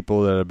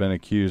people that have been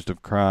accused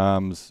of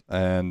crimes,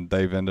 and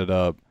they've ended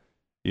up,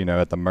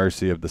 at the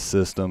mercy of the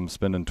system,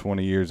 spending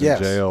 20 years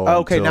in jail. Oh,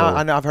 okay, now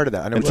I know, I've heard of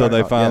that. I know until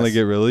they finally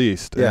get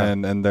released,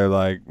 and they're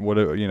like,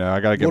 I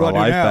got to get my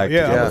life back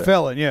together. I'm a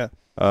felon.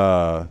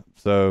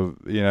 So,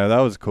 that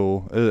was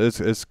cool.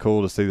 It's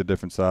cool to see the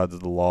different sides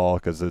of the law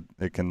because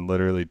it can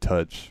literally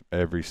touch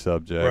every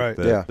subject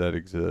that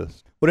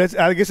exists. Well,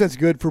 I guess that's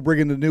good for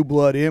bringing the new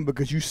blood in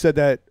because you said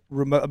that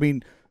remote. I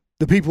mean,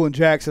 the people in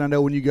Jackson, I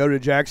know when you go to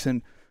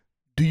Jackson,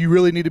 do you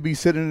really need to be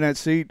sitting in that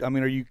seat? I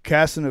mean, are you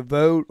casting a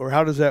vote or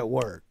how does that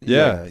work?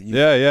 Yeah.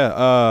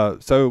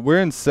 So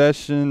we're in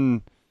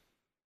session.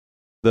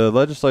 The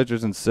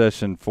legislature's in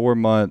session 4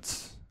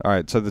 months. All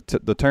right, so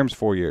the term's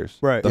 4 years.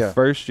 Right. The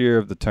first year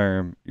of the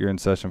term, you're in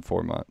session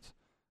 4 months.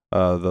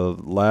 The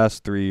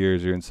last 3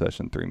 years, you're in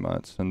session 3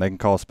 months. And they can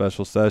call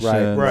special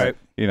sessions. Right.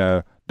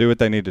 Do what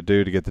they need to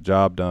do to get the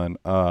job done.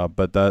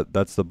 But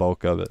that's the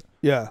bulk of it.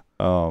 Yeah.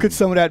 Could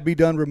some of that be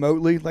done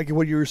remotely, like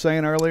what you were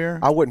saying earlier?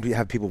 I wouldn't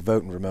have people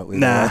voting remotely.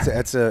 Nah.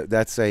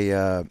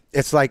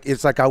 It's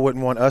like I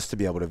wouldn't want us to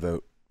be able to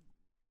vote.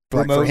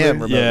 Like for him,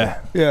 remotely.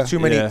 Yeah. Too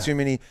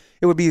many.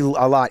 It would be a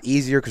lot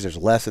easier because there's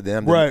less of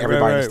them than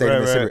everybody in the state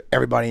of Mississippi,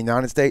 everybody in the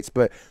United States.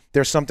 But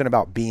there's something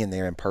about being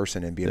there in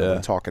person and being able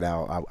to talk it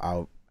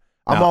out.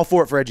 I'm all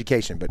for it for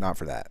education, but not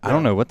for that. I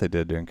don't know what they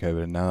did during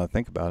COVID. Now that I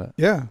think about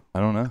it, I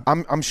don't know.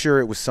 I'm sure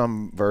it was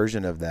some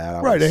version of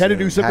that. They had to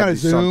do some kind of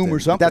Zoom or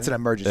something. That's an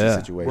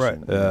emergency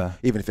situation,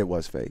 even if it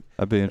was fake.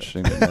 That'd be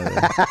interesting to know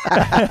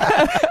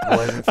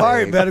that. All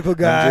right, medical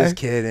guy. I'm just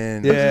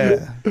kidding.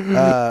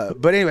 Yeah.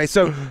 But anyway,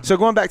 so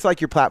going back to like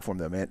your platform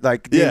though, man.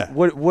 Like,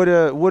 what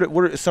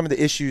are some of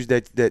the issues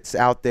that's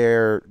out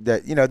there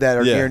that that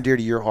are near and dear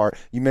to your heart?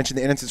 You mentioned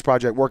the Innocence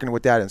Project, working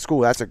with that in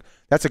school. That's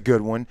a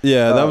good one.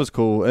 Yeah, that was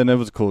cool, and it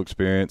was a cool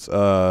experience.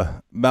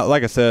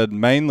 Like I said,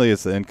 mainly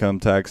it's the income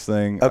tax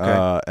thing.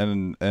 Okay.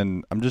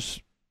 And I'm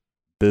just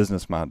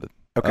business minded.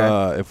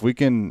 Okay. If we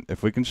can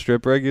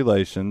strip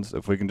regulations,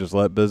 if we can just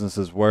let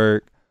businesses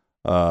work,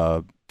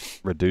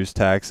 reduce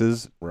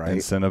taxes,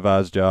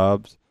 incentivize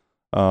jobs,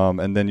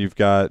 and then you've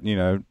got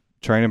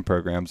training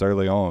programs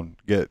early on.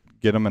 Get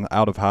them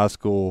out of high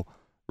school.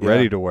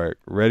 Ready to work,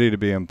 ready to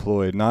be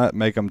employed. Not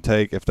make them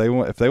take if they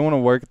want to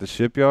work at the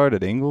shipyard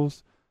at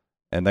Ingalls.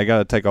 And they got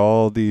to take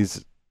all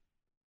these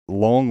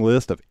long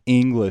list of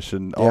English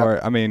we're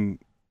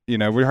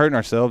hurting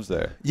ourselves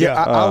there.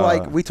 Yeah,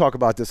 I we talk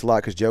about this a lot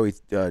because Joey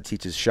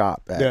teaches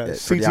shop at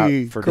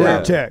CTE,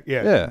 Career Tech.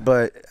 Yeah.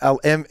 But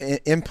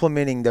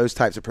implementing those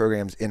types of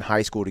programs in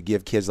high school to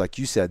give kids, like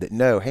you said, that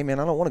hey man,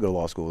 I don't want to go to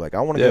law school. Like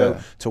I want to go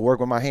to work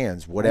with my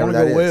hands, whatever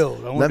that is.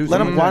 Let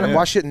them.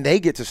 Why shouldn't they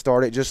get to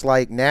start it? Just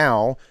like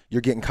now,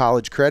 you're getting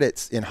college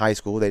credits in high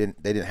school. They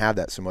didn't have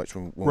that so much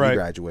when we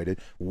graduated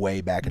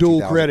way back in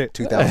Dual credit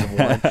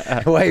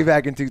 2001, way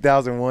back in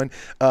 2001.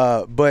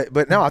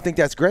 But no, I think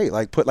that's great.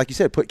 Like you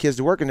said, put kids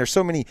to work, and there's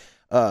so many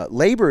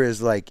labor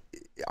is like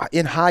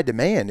in high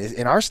demand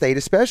in our state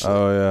especially.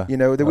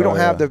 That we don't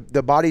have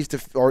the bodies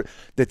or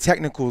the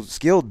technical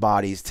skilled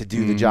bodies to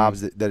do the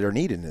jobs that are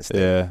needed in this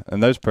state.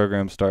 And those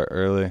programs start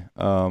early.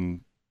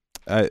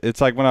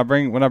 It's like when I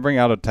bring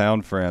out of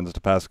town friends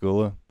to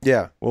Pascagoula,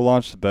 we'll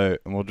launch the boat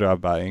and we'll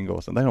drive by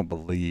Ingalls, and they don't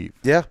believe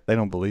it.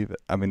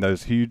 I mean,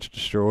 those huge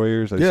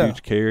destroyers, those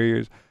huge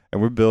carriers.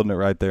 And we're building it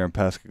right there in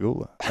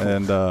Pascagoula.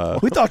 And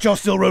we thought y'all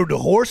still rode the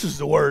horses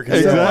to work.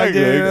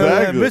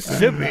 Exactly.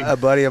 Mississippi. A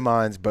buddy of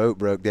mine's boat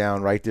broke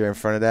down right there in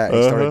front of that.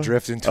 And he started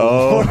drifting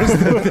towards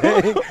the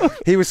thing.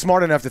 He was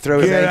smart enough to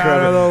throw his anchor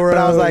over. But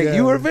I was like,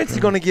 you were eventually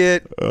going to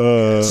get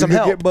some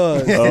help. Get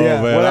buzzed.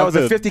 Man, well, that was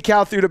a 50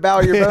 cal through the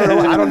bow of your boat.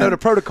 I don't know the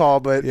protocol,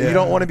 but you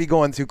don't want to be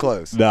going too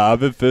close. Nah, I've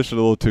been fishing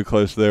a little too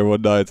close there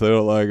one night, so they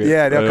don't like it.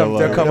 Yeah,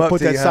 they'll come up put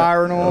to that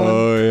siren on.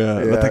 Oh,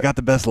 yeah. But they got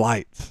the best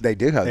lights. They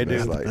do have the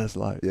best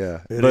lights.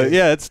 Yeah.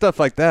 It's stuff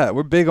like that.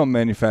 We're big on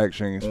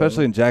manufacturing,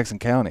 especially in Jackson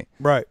County.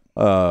 Right.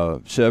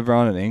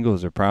 Chevron and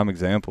Ingalls are prime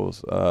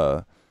examples.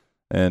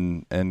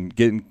 And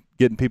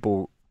getting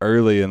people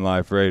early in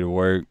life ready to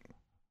work.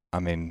 I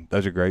mean,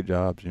 those are great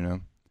jobs,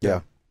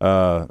 Yeah.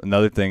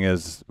 Another thing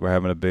is we're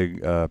having a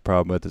big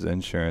problem with is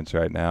insurance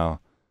right now.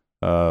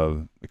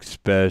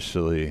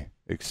 Especially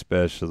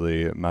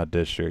my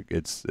district.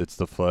 It's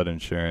the flood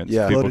insurance.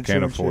 Yeah. People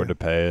can't afford to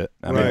pay it.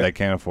 I mean, they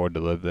can't afford to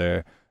live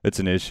there. It's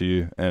an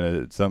issue,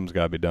 and something's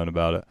got to be done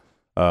about it.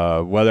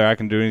 Whether I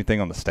can do anything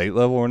on the state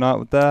level or not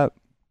with that,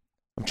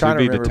 I'm trying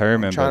to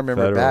determined. I'm trying to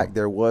remember back.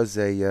 There was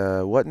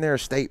wasn't there a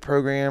state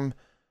program?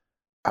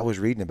 I was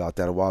reading about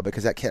that a while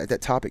because that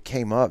topic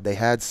came up. They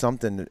had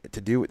something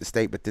to do with the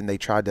state, but then they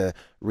tried to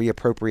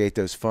reappropriate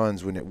those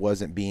funds when it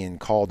wasn't being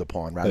called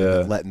upon, rather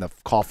than letting the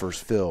coffers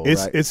fill.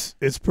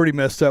 It's pretty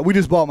messed up. We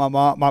just bought my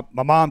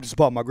mom just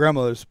bought my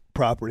grandmother's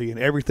property, and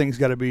everything's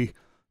got to be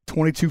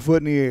 22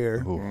 foot in the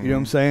air. Ooh. You know what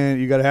I'm saying?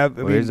 You got to have.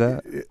 Where is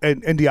that?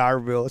 In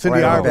D'Iberville. It's in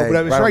D'Iberville,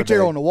 but it's right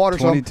there on the water.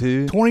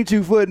 22?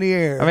 22 foot in the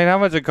air. I mean, how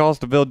much it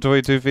costs to build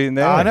 22 feet in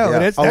the air? I know. Yeah.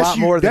 That's a lot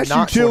more than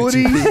that's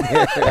utilities.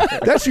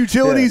 That's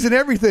utilities and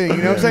everything. You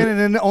know what I'm saying? And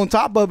then on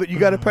top of it, you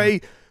got to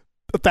pay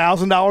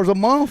 $1,000 a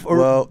month or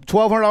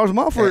 $1,200 a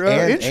month for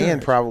insurance.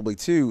 And probably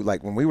too,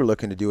 like when we were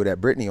looking to do it at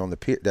Brittany on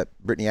that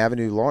Brittany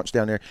Avenue launch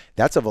down there,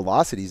 that's a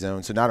velocity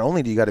zone. So not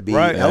only do you got to be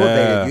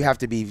elevated, you have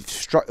to be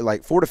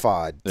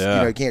fortified.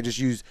 Yeah. So, you can't just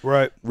use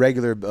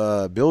regular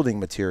building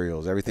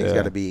materials. Everything's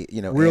got to be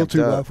real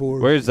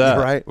 2x4. Where's that?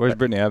 Right. Where's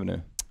Brittany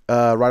Avenue?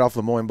 Right off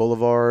Lemoyne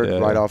Boulevard,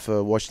 right off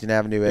Washington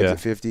Avenue, exit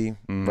 50.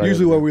 Right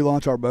usually where we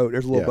launch our boat.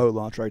 There's a little boat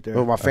launch right there.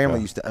 Well, my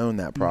family used to own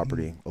that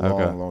property a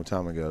long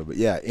time ago. But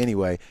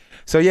anyway.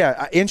 So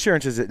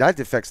insurance that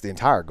affects the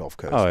entire Gulf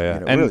Coast. Oh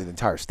yeah, and really the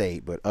entire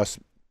state, but us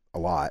a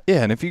lot.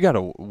 Yeah, and if you got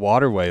a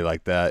waterway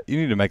like that, you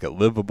need to make it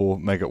livable,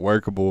 make it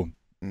workable,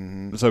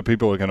 so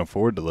people can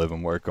afford to live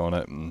and work on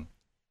it. And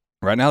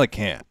right now they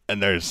can't,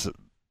 and there's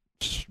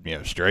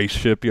stray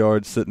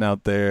shipyards sitting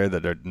out there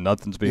that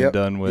nothing's being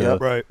done with.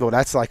 Yep. Right. Well,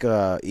 that's like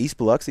East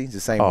Biloxi. It's the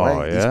same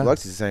way. Yeah. East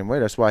Biloxi's the same way.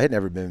 That's why I had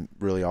never been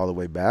really all the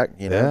way back.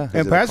 Yeah.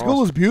 And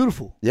Pascagoula is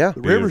beautiful. Yeah.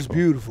 The river's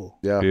beautiful.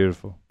 Yeah.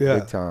 Beautiful. Yeah.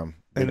 Big time.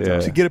 And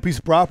to get a piece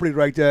of property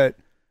like that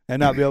and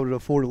not be able to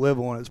afford to live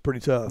on it's pretty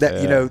tough.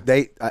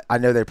 I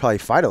know they probably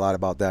fight a lot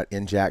about that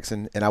in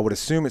Jackson, and I would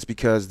assume it's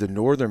because the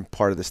northern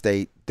part of the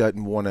state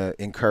doesn't want to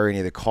incur any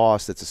of the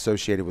costs that's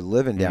associated with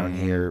living down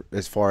here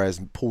as far as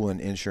pooling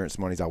insurance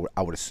monies. I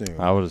would assume.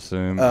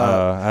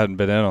 I hadn't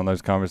been in on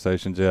those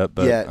conversations yet,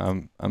 but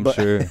I'm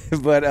sure.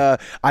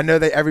 But I know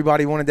that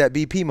everybody wanted that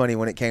BP money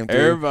when it came through.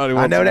 Everybody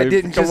wants I know that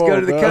didn't just go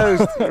to the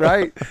coast,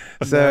 right?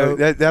 So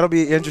No. that'll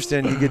be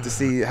interesting. You get to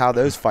see how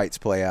those fights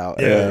play out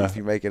if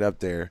you make it up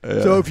there.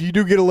 Yeah. So if you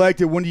do get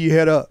elected, when do you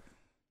head up?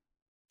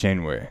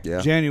 January.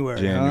 Yeah. January.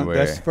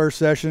 That's the first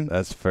session.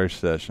 That's the first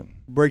session.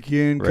 Break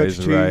you in, Raise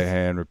cut the your right teeth.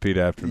 hand, repeat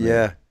after me.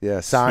 Yeah.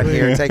 Sign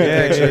here, take a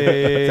picture,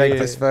 take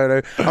this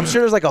photo. I'm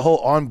sure there's like a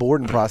whole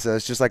onboarding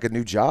process, just like a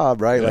new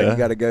job, right? Like you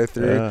got to go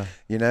through.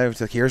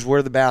 It's like here's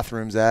where the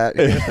bathroom's at.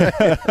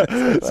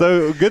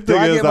 So good thing do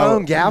I is get my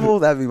own gavel?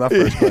 That'd be my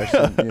first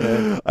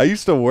question. I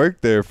used to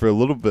work there for a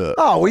little bit.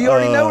 Oh, well, you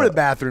already know where the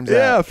bathroom's at.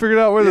 Yeah, I figured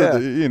out where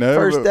the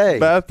first day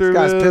bathroom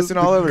this guy's is.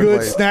 pissing all over the Good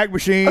place. snack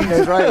machine.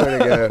 That's right where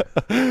to go.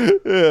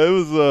 Yeah, it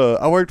was.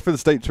 I worked for the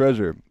state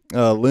treasurer,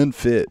 Lynn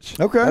Fitch.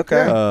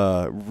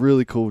 Okay.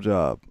 Really cool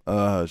job.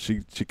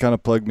 She kind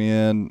of plugged me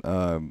in,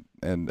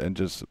 and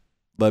just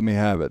let me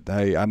have it.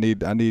 Hey, I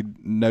need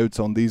notes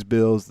on these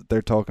bills that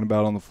they're talking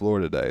about on the floor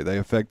today. They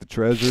affect the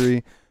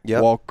treasury.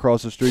 Walk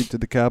across the street to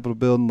the Capitol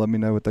building. Let me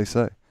know what they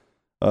say.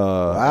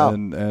 Wow.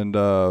 And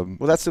well,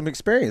 that's some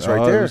experience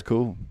right there. It was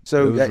cool.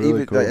 So It was really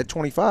even cool. at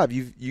 25,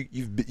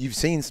 you've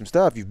seen some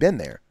stuff. You've been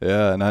there.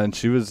 Yeah, and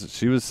she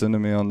was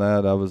sending me on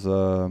that. I was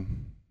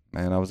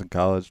I was in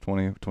college,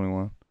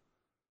 21.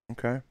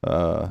 Okay.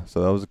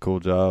 So that was a cool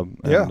job.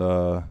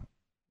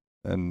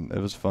 And it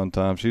was a fun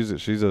time. She's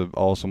an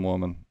awesome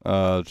woman.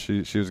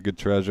 She was a good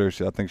treasurer.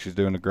 I think she's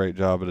doing a great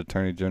job at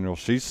Attorney General.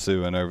 She's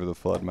suing over the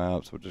flood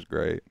maps, which is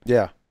great.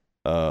 Yeah.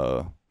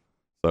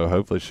 So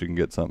hopefully she can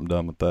get something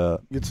done with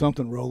that. Get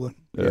something rolling.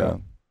 Yeah.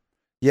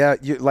 Yeah,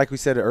 like we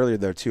said earlier,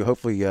 though, too,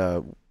 hopefully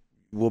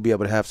we'll be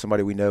able to have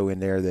somebody we know in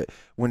there that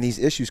when these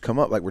issues come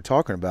up like we're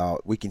talking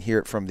about, we can hear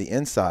it from the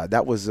inside.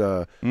 That was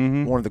one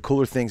of the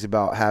cooler things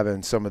about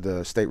having some of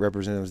the state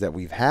representatives that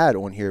we've had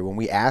on here. When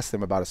we ask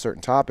them about a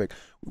certain topic,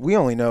 we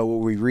only know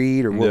what we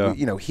read or what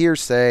we,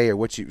 hearsay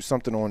or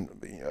something on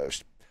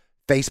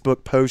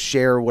Facebook post,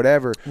 share, or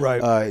whatever.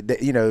 Right.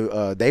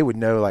 They would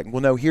know, like,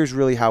 well, no, here's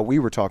really how we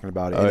were talking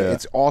about it. And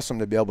it's awesome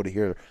to be able to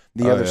hear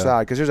the other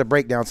side, because there's a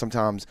breakdown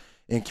sometimes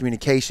in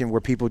communication where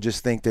people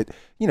just think that,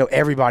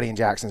 everybody in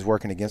Jackson's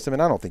working against them.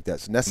 And I don't think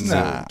that's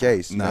necessarily the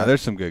case.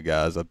 There's some good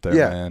guys up there,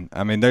 man.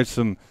 I mean, there's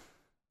some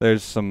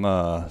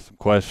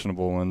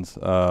questionable ones,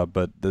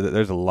 but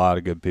there's a lot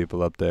of good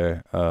people up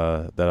there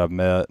that I've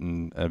met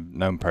and have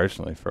known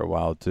personally for a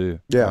while too.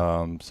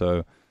 Yeah.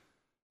 So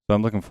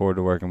I'm looking forward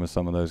to working with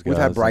some of those guys.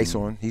 We've had Bryce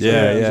on. He's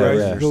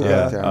Bryce. Good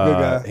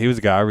guy. He was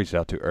a guy I reached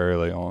out to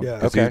early on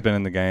because he's been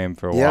in the game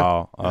for a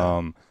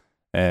while.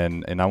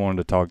 And I wanted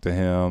to talk to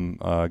him,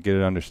 get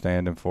an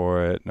understanding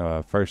for it.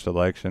 First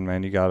election,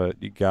 man, you gotta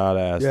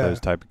ask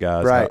those type of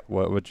guys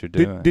what you're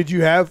doing. Did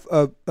you have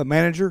a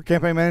manager,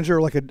 campaign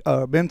manager, like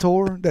a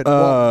mentor?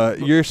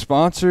 Your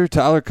sponsor,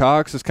 Tyler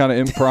Cox, is kind of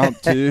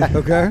impromptu.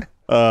 Okay.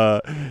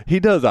 He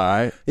does all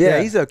right. Yeah,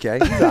 he's okay.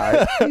 He's all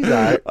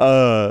right.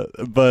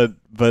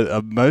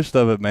 But most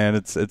of it, man,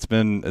 it's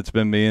been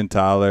me and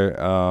Tyler,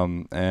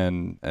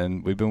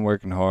 and we've been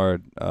working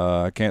hard.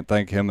 I can't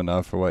thank him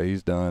enough for what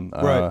he's done.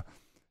 Right.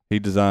 He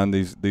designed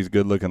these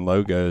good looking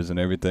logos and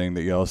everything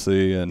that y'all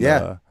see, and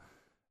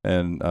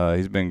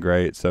he's been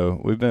great. So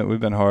we've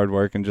been hard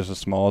working, just a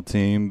small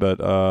team, but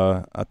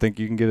I think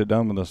you can get it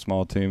done with a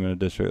small team in a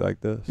district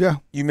like this. Yeah.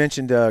 You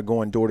mentioned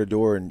going door to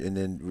door, and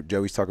then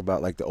Joey's talking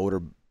about like the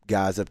older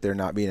guys up there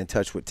not being in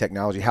touch with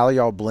technology. How are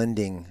y'all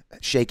blending,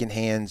 shaking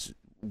hands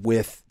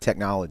with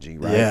technology,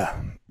 right? Yeah.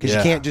 Because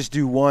you can't just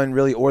do one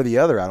really or the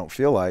other, I don't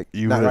feel like.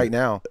 Right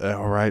now.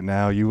 Right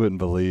now, you wouldn't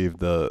believe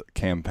the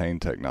campaign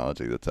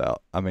technology that's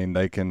out. I mean,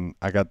 I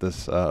got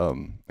this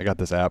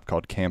app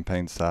called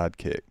Campaign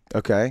Sidekick.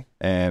 Okay.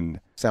 And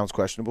Sounds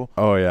questionable.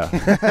 Oh yeah,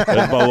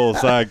 that's my little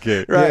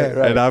sidekick. Right.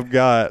 And I've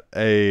got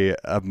a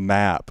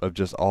map of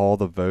just all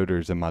the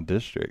voters in my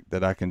district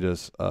that I can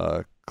just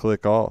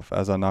click off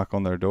as I knock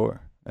on their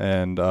door.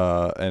 And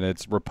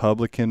it's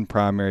Republican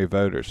primary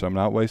voters, so I'm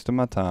not wasting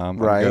my time.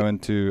 Right. I'm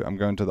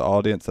going to the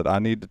audience that I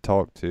need to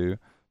talk to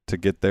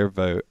get their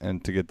vote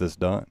and to get this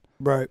done.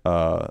 Right.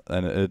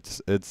 And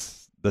it's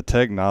the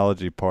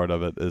technology part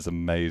of it is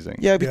amazing.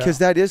 Yeah, because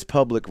that is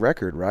public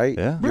record, right?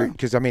 Yeah.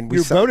 Because I mean,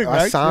 You're voting, I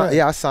right? sign.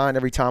 Yeah, I sign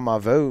every time I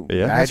vote.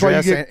 Yeah. That's why you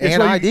Address get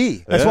and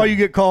ID. That's why you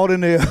get called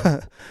in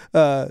the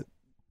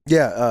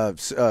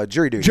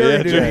Jury duty.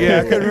 jury duty. Yeah,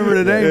 I couldn't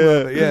remember the name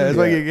of it. Yeah, it's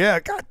Yeah.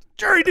 like God,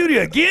 jury duty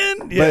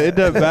again. Yeah. But it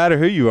doesn't matter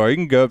who you are. You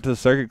can go up to the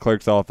circuit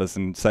clerk's office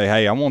and say,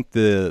 "Hey, I want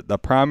the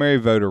primary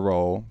voter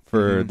roll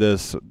for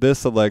this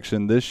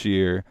election this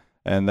year,"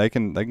 and they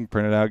can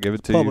print it out, give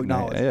it to Public you.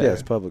 knowledge. Yeah,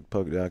 it's public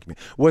document.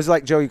 Was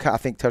like Joey, I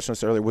think touched on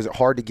this earlier. Was it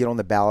hard to get on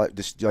the ballot?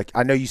 Just like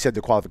I know you said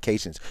the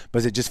qualifications, but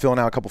is it just filling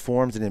out a couple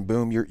forms and then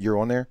boom, you're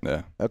on there?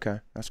 Yeah. Okay,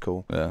 that's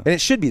cool. Yeah. And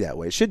it should be that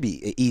way. It should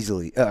be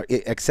easily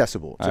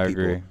accessible to I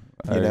people. agree.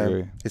 You know?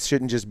 agree. It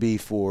shouldn't just be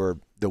for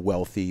the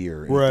wealthy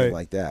or anything Right.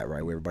 like that,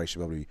 right? Where everybody should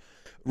be able to be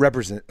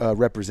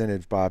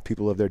represented by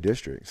people of their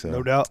district. So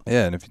No doubt.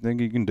 Yeah, and if you think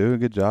you can do a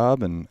good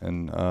job and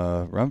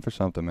run for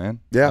something, man.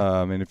 Yeah.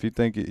 I mean, if you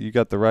think you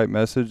got the right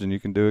message and you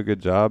can do a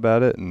good job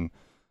at it and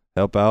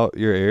help out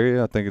your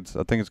area, I think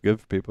it's good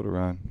for people to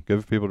run,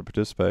 good for people to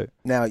participate.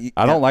 now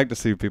I don't like to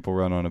see people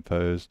run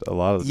unopposed a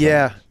lot of the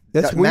Yeah. times.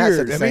 That's Matt said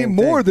weird. the I same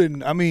mean, more thing.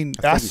 than I mean,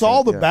 I I think he saw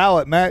said, the yeah.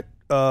 ballot, Matt.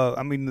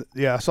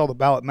 I saw the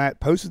ballot.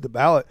 Matt posted the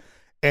ballot,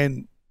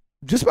 and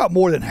just about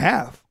more than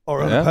half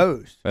are Yeah.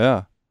 unopposed.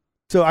 Yeah.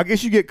 So I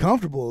guess you get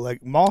comfortable.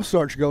 Like moss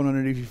starts going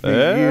underneath your feet.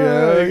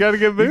 Yeah, you got to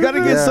get moving. You got to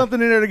get Yeah.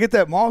 something in there to get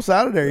that moss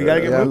out of there. You got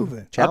to get Yeah.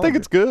 moving. I think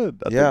it's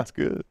good. I Yeah. think it's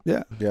good.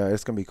 Yeah. Yeah,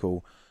 it's gonna be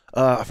cool.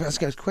 I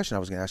forgot a question I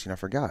was gonna ask you and I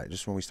forgot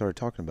just when we started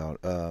talking about.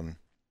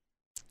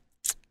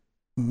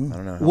 I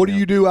don't know. What do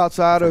you do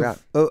outside I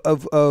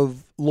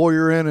of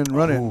lawyering and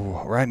running? Ooh,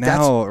 right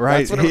now,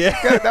 right? That's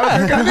what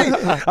that was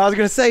gonna be. I was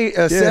gonna say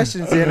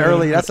sessions in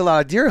early. That's a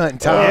lot of deer hunting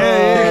time.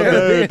 Yeah, You're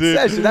gonna be in dude.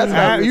 session. That's what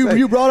I was gonna say.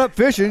 You brought up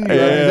fishing.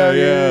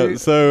 Yeah.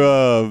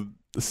 So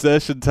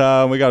session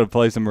time, we got a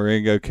place in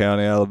Marengo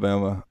County,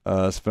 Alabama.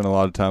 Spent a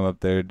lot of time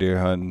up there deer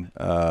hunting,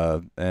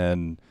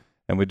 and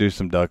we do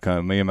some duck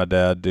hunting. Me and my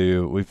dad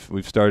do.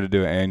 We've started to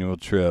do an annual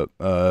trip.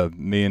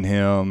 Me and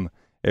him.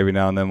 Every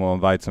now and then we'll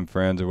invite some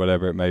friends or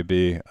whatever it may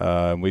be.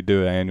 We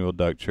do an annual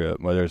duck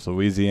trip, whether it's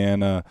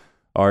Louisiana,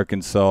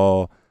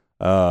 Arkansas.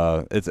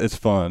 It's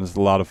fun. It's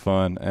a lot of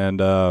fun, and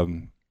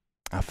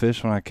I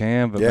fish when I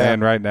can. But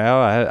man, right now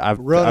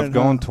I've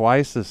gone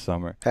twice this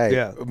summer. Hey,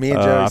 Yeah. me and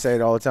Joey say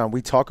it all the time.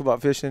 We talk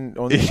about fishing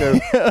on the show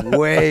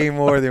way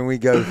more than we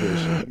go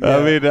fishing. I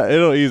mean,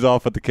 it'll ease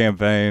off with the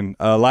campaign.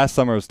 Last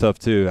summer was tough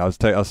too. I was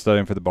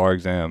studying for the bar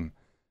exam.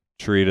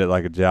 Treat it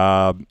like a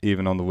job,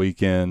 even on the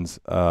weekends.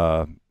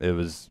 It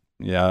was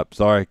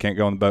sorry, can't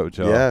go on the boat with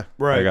y'all. Yeah,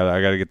 Right.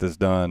 I gotta get this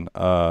done.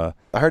 I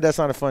heard that's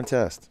not a fun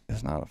test.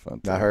 It's not a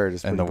fun. I heard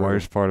it's and the pretty brutal.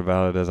 worst part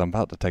about it is I'm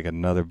about to take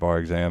another bar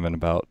exam in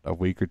about a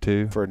week or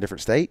two. For a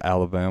different state.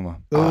 Alabama,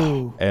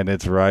 Ooh. and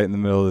it's right in the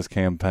middle of this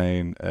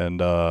campaign,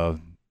 and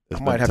it's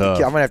I might been tough.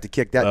 have to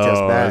kick that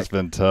test back. It's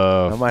been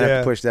tough. I might have Yeah.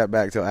 to push that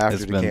back till after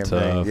It's the been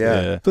campaign. tough.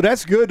 Yeah. So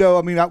that's good though.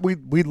 I mean,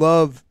 we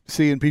love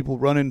seeing people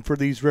running for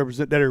these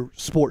that are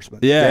sportsmen.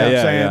 Yeah, You know what I'm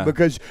yeah, saying? yeah.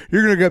 Because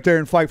you're gonna go up there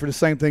and fight for the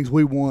same things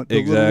we want, the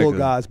Exactly. little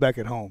guys back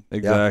at home.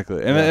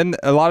 Exactly. Yeah. And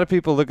a lot of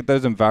people look at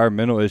those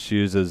environmental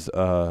issues as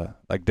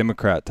like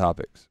Democrat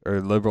topics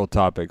or liberal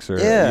topics or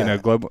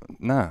global.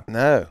 No.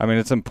 I mean,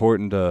 it's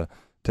important to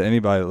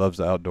anybody that loves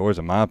the outdoors,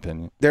 in my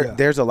opinion.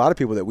 There's a lot of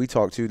people that we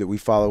talk to that we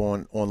follow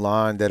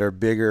online that are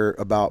bigger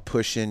about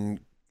pushing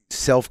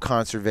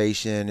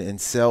self-conservation and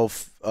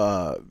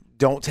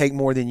don't take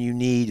more than you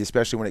need,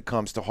 especially when it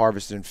comes to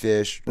harvesting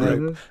fish.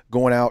 Right.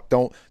 Going out,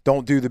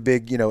 don't do the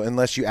big,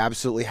 unless you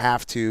absolutely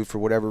have to for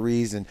whatever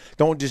reason.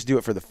 Don't just do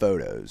it for the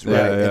photos, right?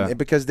 Yeah. And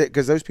because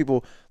those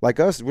people like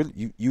us,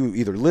 you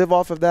either live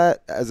off of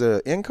that as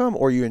an income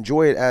or you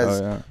enjoy it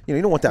as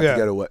you don't want that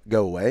to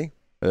go away.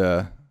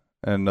 Yeah.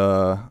 And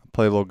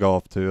play a little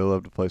golf too. I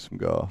love to play some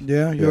golf.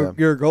 Yeah,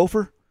 you're a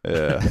golfer.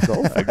 Yeah,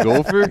 a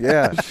golfer.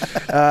 Yeah,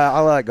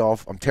 I like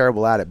golf. I'm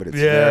terrible at it, but it's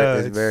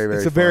very, very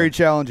it's a fun. very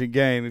challenging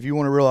game. If you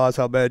want to realize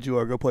how bad you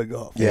are, go play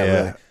golf. Yeah.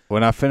 Really.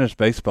 When I finished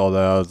baseball,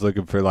 though, I was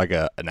looking for like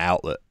an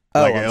outlet.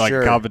 Oh, like, I'm like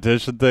sure. a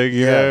competition thing,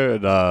 you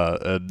know.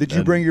 And Did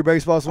you bring your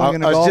baseball swing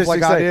into I was golf just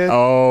like gonna I say, did?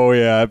 Oh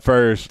yeah, at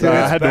first Dude,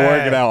 I had to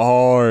work it out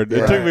hard.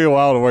 Yeah. It took me a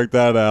while to work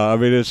that out. I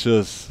mean, it's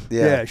just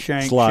Yeah,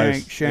 shank,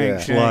 Slice. shank.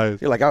 slice.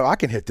 You're like, I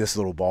can hit this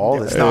little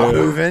ball. It's not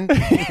moving.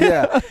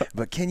 Yeah,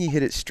 but can you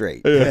hit it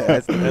straight? Yeah.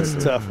 That's a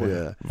tough one.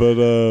 Yeah.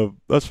 But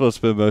that's what I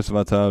spend most of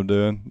my time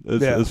doing.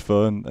 It's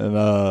fun,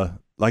 and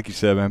like you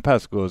said, man,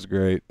 Pascagoula is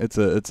great. It's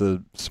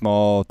a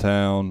small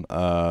town,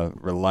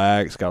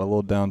 relaxed, got a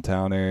little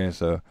downtown area,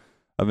 so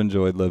I've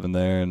enjoyed living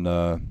there, and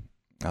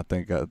I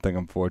think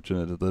I'm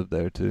fortunate to live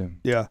there too.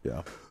 Yeah.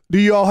 Do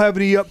you all have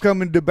any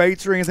upcoming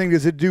debates or anything?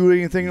 Does it do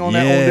anything on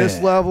that on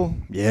this level?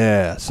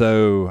 Yeah.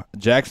 So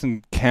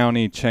Jackson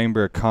County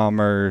Chamber of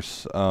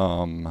Commerce.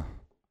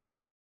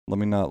 Let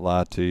me not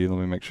lie to you.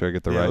 Let me make sure I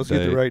get the right date. Let's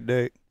get the right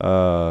date.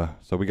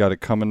 So we got it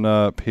coming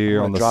up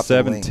here on the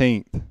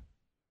 17th.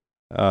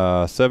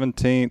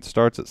 17th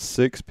starts at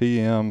 6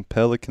 p.m.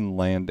 Pelican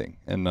Landing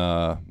in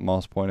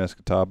Moss Point,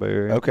 Escataba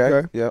area.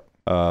 Okay. Yep.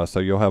 So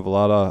you'll have a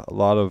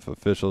lot of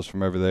officials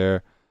from over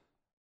there.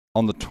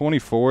 On the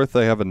 24th,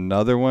 they have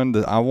another one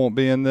that I won't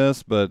be in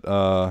this, but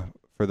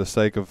for the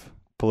sake of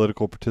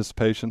political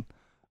participation,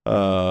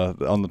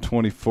 on the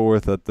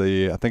 24th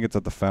I think it's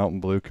at the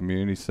Fontainebleau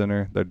Community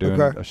Center. They're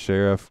doing a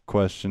sheriff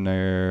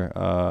questionnaire.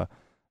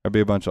 There'll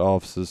be a bunch of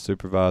offices,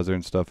 supervisor,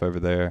 and stuff over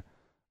there.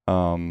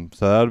 So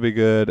that'll be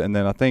good. And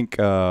then I think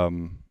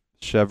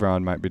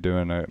Chevron might be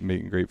doing a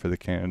meet and greet for the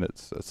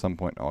candidates at some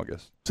point in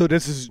August. So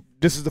this is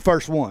the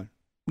first one.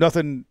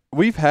 Nothing.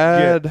 We've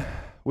had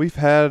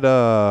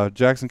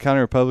Jackson County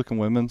Republican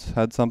Women's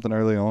had something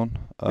early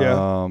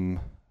on.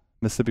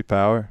 Mississippi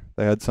Power,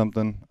 they had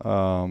something.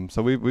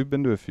 So we've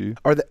been to a few.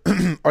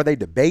 Are they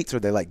debates, or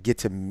they like get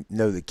to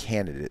know the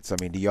candidates? I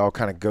mean, do y'all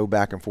kind of go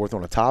back and forth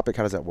on a topic?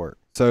 How does that work?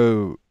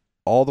 So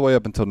all the way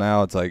up until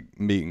now, it's like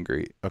meet and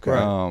greet. Okay.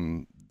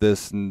 Right.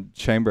 This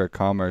Chamber of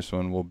Commerce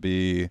one will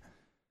be.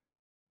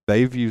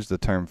 They've used the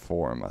term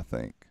forum, I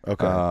think.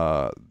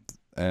 Okay.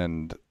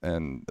 And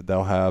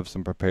they'll have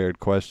some prepared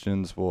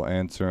questions. We'll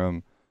answer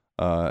them,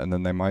 and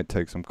then they might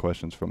take some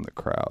questions from the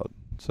crowd.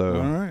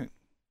 So all right.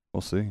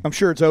 We'll see. I'm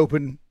sure it's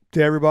open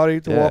to everybody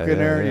to walk in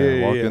there.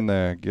 Yeah, walk in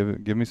there.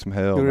 Give me some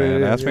hell,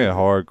 man. Ask me a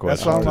hard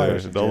question.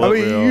 That's all I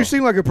mean, you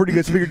seem like a pretty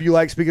good speaker. Do you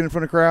like speaking in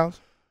front of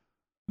crowds?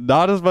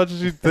 Not as much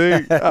as you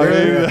think.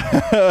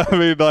 I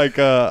mean, like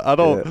I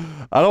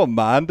don't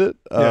mind it.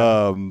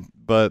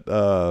 But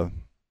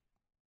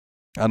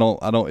I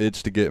don't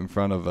itch to get in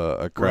front of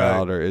a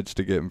crowd or itch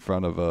to get in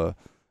front of a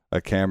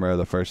camera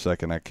the first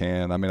second I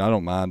can. I mean, I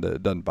don't mind it.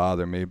 It doesn't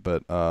bother me,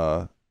 but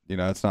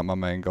it's not my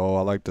main goal.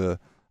 I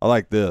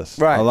like this.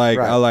 Right.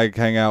 I like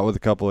hang out with a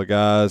couple of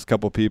guys,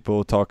 couple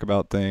people, talk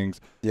about things.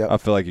 Yeah. I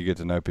feel like you get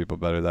to know people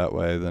better that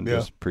way than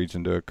just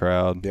preaching to a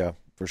crowd. Yeah,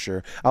 for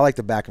sure. I like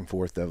the back and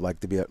forth though,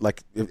 like to be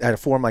like at a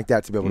forum like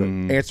that to be able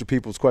to answer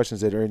people's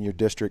questions that are in your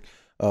district,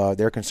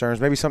 their concerns,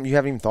 maybe something you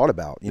haven't even thought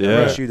about, an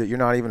issue that you're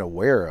not even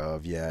aware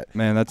of yet.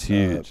 Man, that's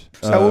huge.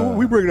 So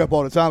we bring it up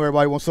all the time.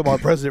 Everybody wants to talk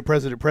about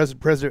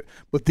president.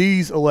 But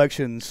these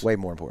elections, way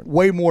more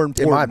important,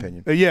 in my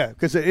opinion. Yeah,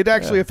 because it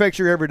actually affects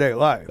your everyday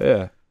life.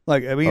 Yeah.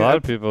 Like, I mean, a lot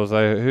of people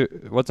say,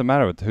 "What's the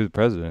matter with who the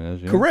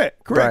president is?"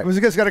 Correct. Right. Because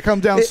it's got to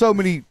come down so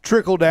many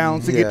trickle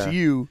downs to get to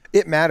you.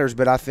 It matters,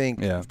 but I think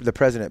the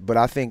president. But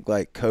I think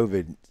like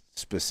COVID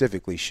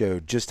specifically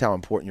showed just how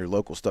important your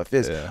local stuff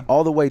is,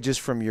 all the way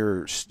just from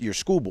your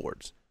school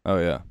boards. Oh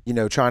yeah.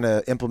 Trying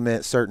to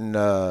implement certain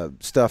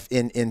stuff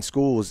in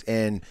schools,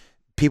 and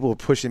people were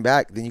pushing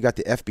back. Then you got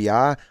the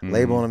FBI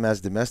labeling them as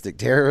domestic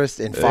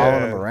terrorists and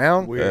following them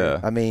around.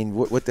 Weird. I mean,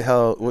 what the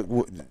hell?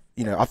 What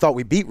I thought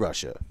we beat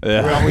Russia.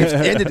 Yeah. We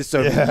ended the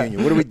Soviet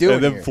Union. What are we doing?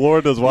 And then here?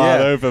 Florida's wide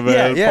open,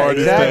 man.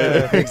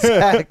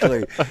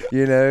 Exactly.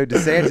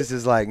 DeSantis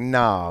is like,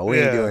 nah, we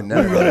ain't doing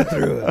nothing. We're running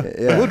through it.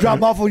 We'll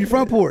drop off on your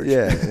front porch.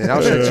 Yeah, and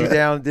I'll shut you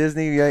down,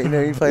 Disney.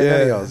 You play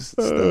none of y'all's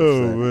stuff.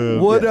 Man.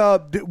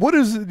 What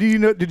is? Do you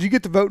know? Did you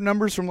get the vote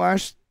numbers from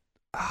last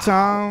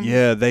time?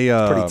 Yeah, they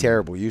it's pretty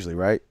terrible usually,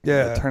 right?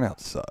 Yeah, the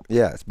turnout sucks.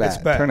 Yeah, it's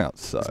bad. Turnout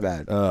sucks. It's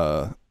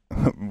bad.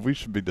 We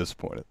should be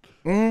disappointed.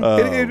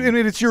 And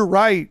it's your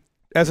right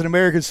as an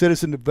American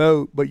citizen to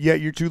vote, but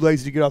yet you're too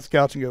lazy to get off the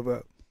couch and go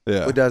vote.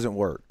 Yeah, it doesn't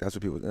work. That's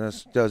what people.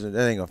 That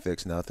ain't gonna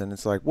fix nothing.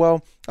 It's like,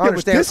 well, I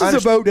understand. This is a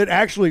vote that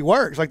actually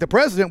works. Like the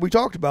president we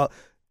talked about,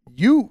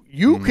 you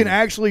can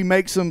actually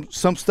make some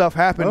stuff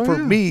happen for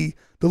me,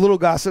 the little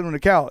guy sitting on the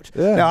couch.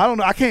 Yeah. Now I don't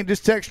know. I can't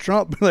just text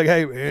Trump and be like,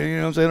 hey, man, you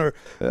know what I'm saying,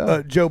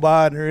 or Joe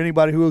Biden or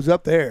anybody who was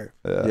up there.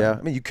 Yeah,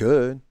 I mean you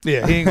could.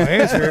 Yeah, he ain't gonna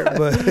answer it.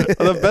 But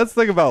the best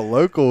thing about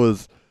local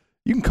is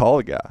you can call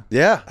a guy.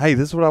 Yeah. Hey,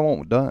 this is what I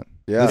want done.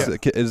 Yeah.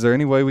 Is there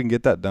any way we can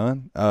get that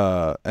done?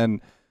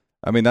 And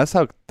I mean, that's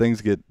how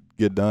things get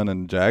done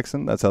in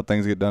Jackson. That's how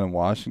things get done in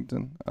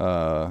Washington.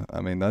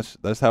 I mean,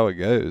 that's how it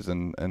goes.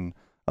 And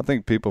I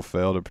think people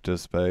fail to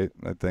participate.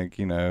 I think,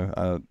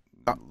 I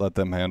let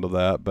them handle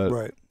that.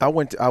 But I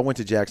went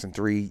to Jackson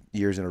 3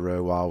 years in a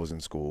row while I was in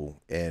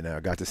school,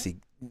 and got to see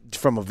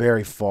from a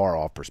very far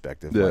off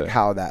perspective, like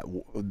how that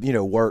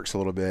works a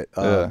little bit.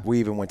 We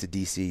even went to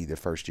DC the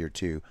first year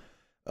too,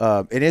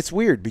 and it's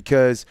weird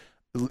because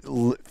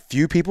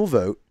few people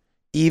vote,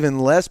 even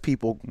less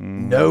people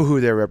know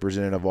who their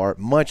representative are,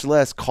 much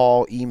less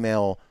call,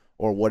 email,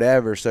 or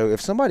whatever. So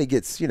if somebody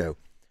gets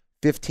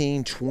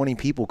 15, 20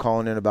 people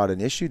calling in about an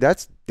issue, they're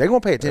gonna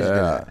pay attention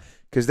to that.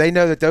 Because they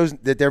know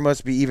that there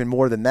must be even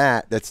more than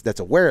that's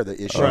aware of the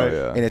issue,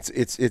 and it's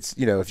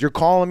if you're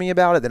calling me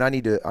about it, then I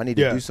need to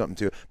do something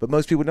to it. But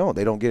most people don't.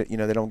 They don't get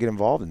they don't get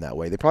involved in that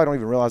way. They probably don't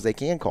even realize they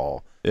can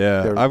call.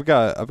 Yeah, I've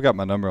got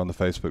my number on the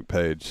Facebook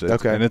page,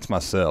 and it's my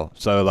cell,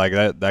 so like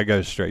that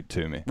goes straight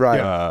to me.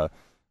 Right.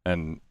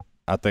 And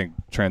I think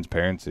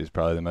transparency is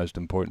probably the most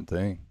important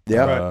thing.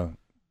 Yeah.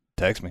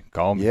 Text me,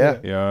 call me. Yeah.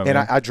 You know and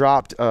I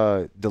dropped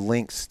the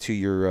links to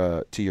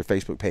your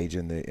Facebook page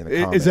in the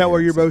comments. Is that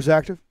where you're most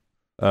active?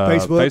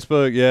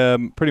 Facebook, yeah,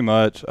 pretty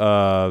much.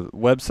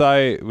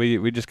 Website,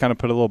 we just kind of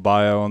put a little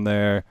bio on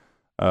there.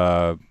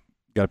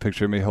 Got a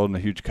picture of me holding a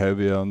huge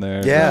cobia on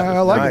there. Yeah, I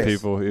like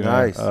people. You know?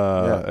 Nice.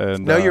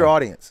 And know your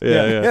audience.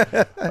 Yeah.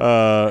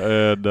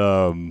 But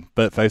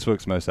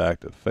Facebook's most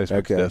active.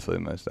 Facebook's definitely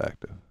most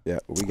active. Yeah,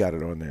 we got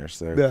it on there.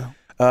 So yeah.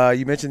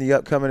 You mentioned the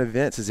upcoming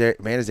events. Is there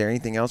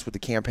anything else with the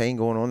campaign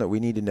going on that we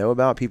need to know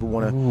about? People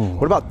want to.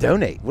 What about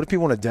donate? What if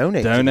people want to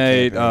donate?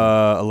 Donate.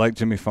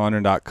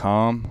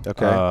 electjimmyfondren.com.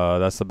 Okay.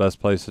 That's the best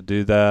place to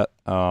do that.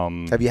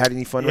 Have you had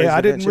any fundraising? Yeah,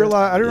 I didn't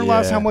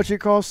realize how much it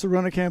costs to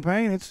run a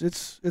campaign.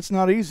 It's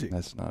not easy.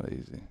 That's not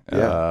easy.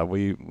 Yeah.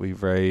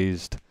 We've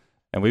raised,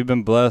 and we've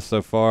been blessed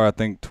so far. I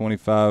think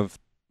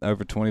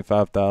over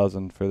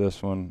 25,000 for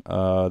this one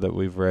that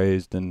we've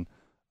raised, and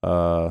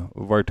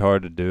we've worked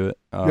hard to do it.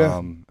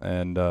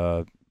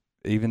 And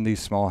even these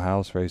small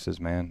house races,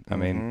 man. I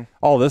mean,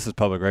 all this is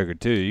public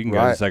record too. You can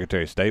go to the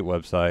Secretary of State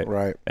website,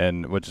 right?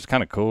 And which is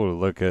kind of cool to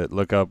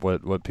look up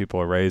what people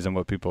are raising,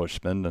 what people are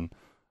spending.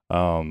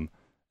 And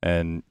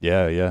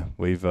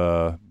we've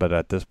but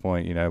at this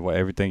point, you know,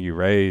 everything you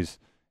raise,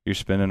 you're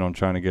spending on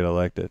trying to get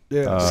elected.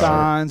 Yeah,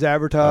 signs,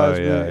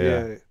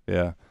 advertisement.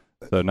 Yeah.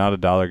 So not a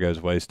dollar goes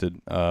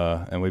wasted,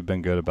 and we've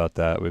been good about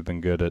that. We've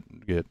been good at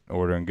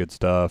ordering good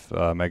stuff,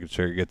 making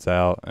sure it gets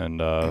out, and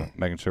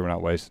making sure we're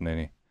not wasting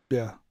any.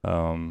 Yeah.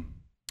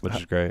 Which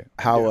is great.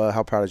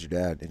 How proud is your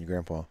dad and your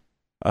grandpa?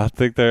 I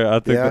think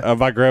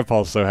my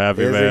grandpa's so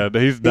happy, man.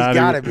 He's 90. He's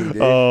gotta be, dude.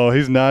 Oh,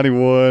 he's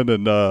 91,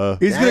 and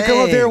he's gonna come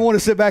up there and want to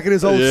sit back in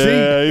his old seat.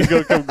 Yeah, he's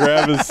gonna come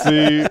grab his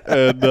seat,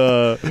 and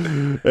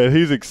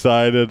he's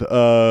excited.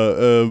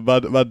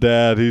 My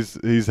dad,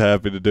 he's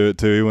happy to do it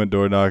too. He went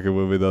door knocking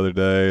with me the other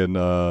day,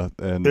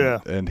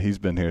 and he's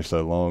been here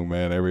so long,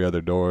 man. Every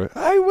other door.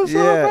 Hey, what's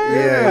up,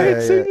 man? I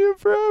ain't seen you in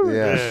forever.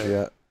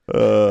 Yeah.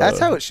 That's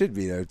how it should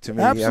be, though. To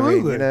me,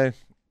 absolutely. I mean,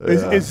 you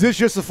know, is this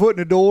just a foot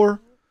in the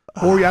door?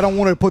 Or I don't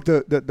want to put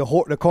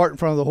the cart in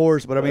front of the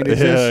horse, but I mean,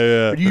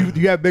 do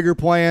you have bigger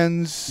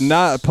plans?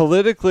 Not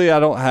politically, I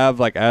don't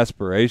have like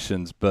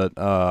aspirations, but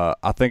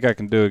I think I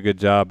can do a good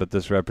job at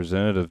this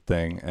representative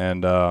thing.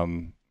 And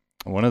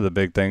one of the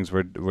big things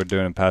we're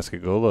doing in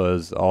Pascagoula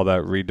is all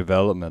that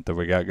redevelopment that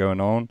we got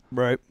going on.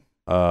 Right.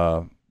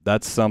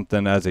 That's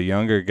something as a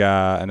younger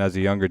guy and as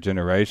a younger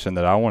generation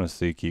that I want to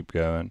see keep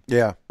going.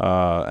 Yeah.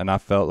 And I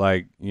felt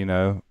like, you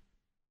know,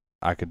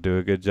 I could do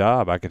a good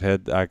job. I could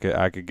get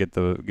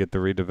the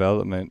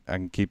redevelopment. I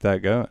can keep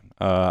that going.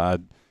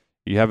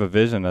 You have a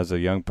vision as a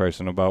young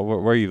person about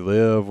where you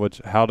live,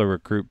 how to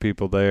recruit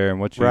people there, and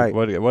what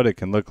it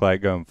can look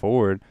like going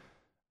forward.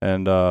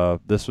 And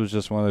this was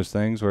just one of those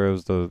things where it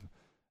was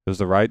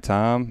the right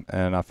time,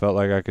 and I felt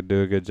like I could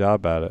do a good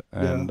job at it.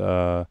 And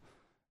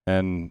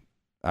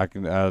I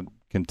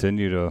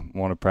continue to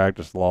want to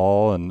practice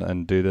law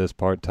and do this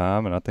part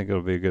time, and I think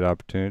it'll be a good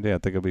opportunity. I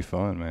think it'll be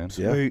fun, man.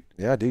 Yeah,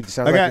 dude.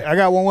 I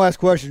got one last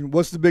question.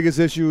 What's the biggest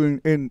issue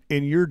in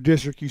your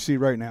district you see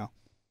right now?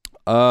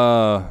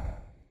 I'm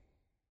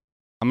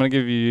gonna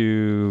give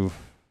you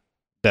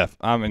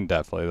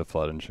definitely the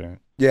flood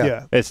insurance.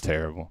 Yeah. It's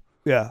terrible.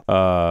 Yeah.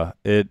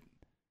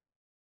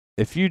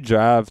 If you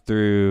drive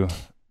through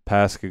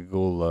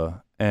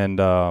Pascagoula and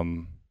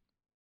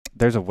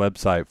there's a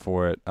website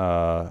for it.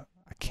 I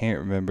can't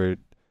remember.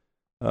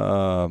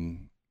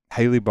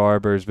 Haley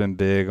Barber's been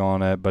big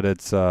on it, but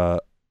it's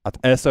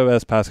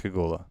SOS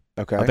Pascagoula.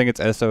 Okay. I think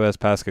it's SOS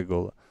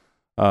Pascagoula.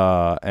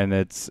 And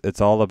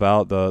it's all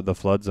about the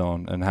flood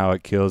zone and how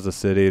it kills the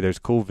city. There's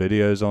cool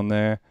videos on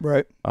there.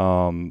 Right.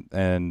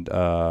 And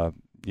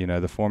you know,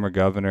 the former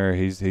governor,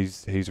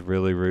 he's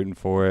really rooting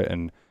for it,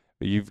 and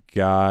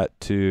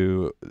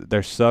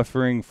they're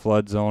suffering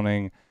flood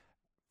zoning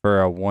for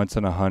a once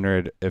in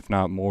 100, if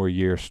not more,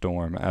 year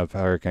storm of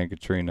Hurricane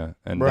Katrina,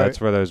 and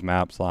that's where those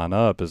maps line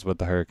up, is with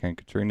the Hurricane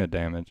Katrina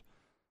damage.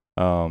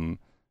 And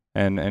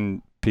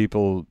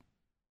people,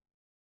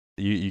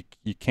 you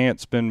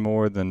can't spend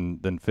more than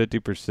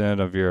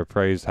 50% of your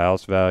appraised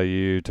house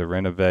value to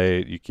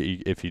renovate.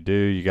 If you do,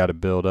 you got to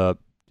build up,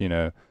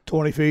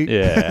 20 feet.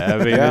 Yeah,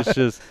 I mean, it's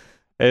just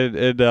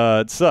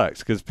it sucks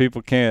because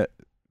people can't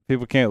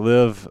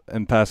live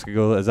in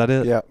Pascagoula. Is that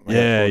it? Yeah.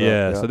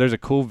 So there's a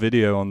cool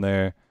video on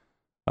there.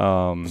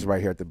 It's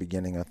right here at the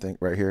beginning, I think,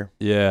 right here.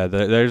 Yeah,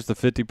 there's the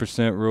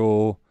 50%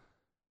 rule.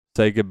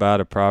 Say goodbye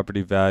to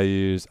property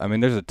values. I mean,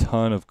 there's a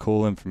ton of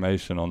cool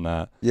information on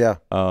that. Yeah.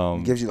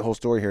 It gives you the whole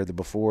story here, the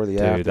before, the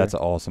after. Dude, that's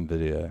an awesome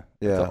video.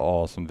 Yeah. It's an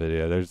awesome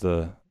video. There's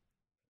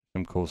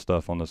some cool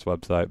stuff on this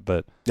website,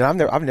 but yeah,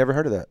 I've never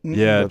heard of that.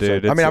 Yeah,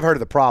 dude. I mean, I've heard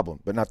of the problem,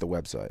 but not the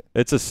website.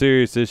 It's a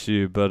serious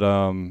issue, but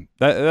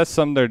that's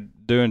something they're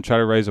doing, try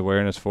to raise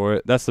awareness for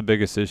it. That's the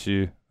biggest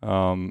issue.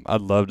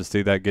 I'd love to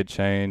see that get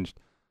changed.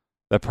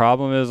 The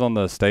problem is on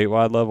the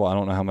statewide level, I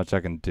don't know how much I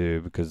can do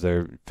because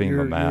they're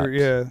FEMA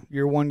maps.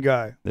 You're one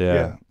guy.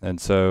 Yeah.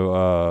 And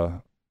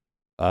so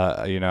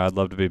I'd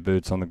love to be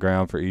boots on the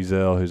ground for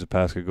Ezel, who's a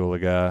Pascagoula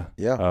guy.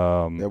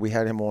 Yeah. We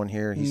had him on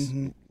here.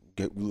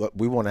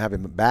 We want to have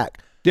him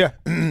back. Yeah.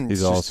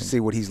 He's awesome. To see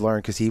what he's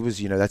learned, because he was,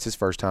 that's his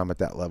first time at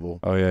that level.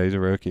 Oh, yeah, he's a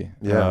rookie.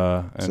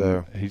 Yeah.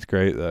 So he's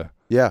great, though.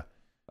 Yeah.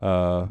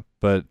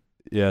 But,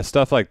 yeah,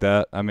 stuff like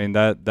that. I mean,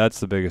 that's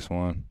the biggest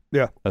one.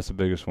 Yeah. That's the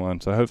biggest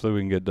one. So hopefully we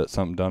can get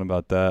something done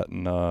about that.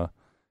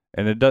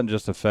 And it doesn't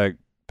just affect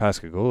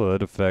Pascagoula.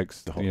 It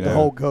affects the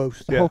whole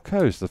coast. The whole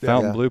coast. The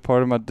Fontainebleau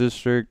part of my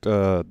district,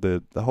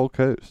 the whole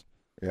coast.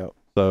 Yeah.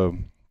 So,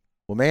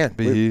 well, man,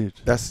 be huge.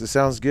 It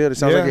sounds good. It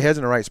sounds like your head's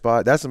in the right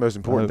spot. That's the most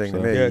important thing to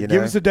me. Yeah.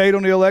 Give us a date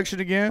on the election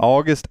again.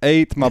 August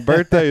 8th. My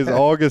birthday is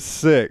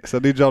August 6th. I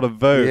need y'all to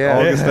vote. Yeah.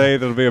 August 8th,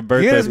 it'll be a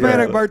birthday prize.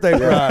 Hispanic birthday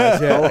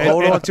prize. Yeah.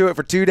 Hold on to it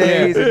for 2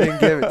 days and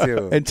then give it to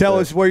him. And tell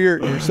us where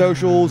your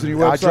socials and your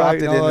website. I dropped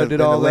it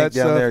did all that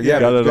down stuff. there. Yeah,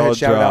 got it all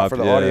shout dropped. Out for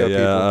the audio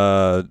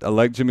people.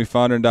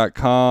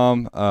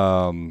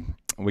 electjimmyfondren.com.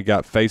 We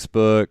got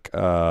Facebook,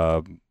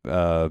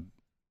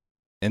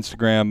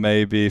 Instagram,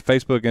 maybe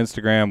Facebook,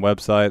 Instagram,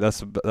 website. That's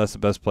the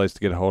best place to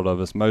get a hold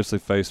of us. Mostly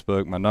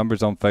Facebook. My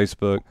number's on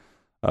Facebook.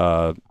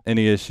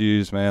 Any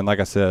issues, man? Like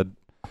I said,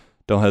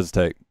 don't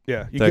hesitate.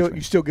 Yeah, you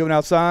still giving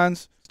out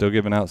signs? Still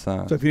giving out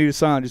signs. So if you need a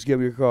sign, just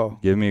give me a call.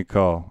 Give me a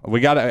call.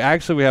 We have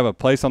a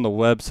place on the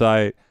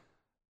website.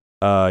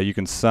 You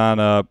can sign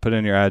up, put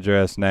in your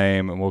address,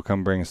 name, and we'll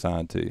come bring a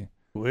sign to you.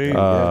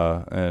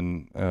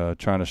 And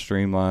trying to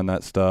streamline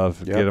that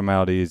stuff, get them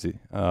out easy.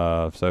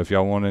 So if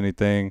y'all want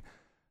anything,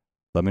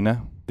 let me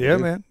know. Yeah,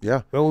 man.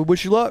 Yeah. Well, we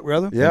wish you luck,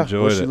 brother. Yeah. Wish you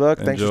luck.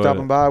 Thanks for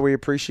stopping by. We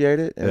appreciate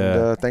it.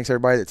 And thanks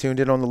everybody that tuned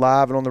in on the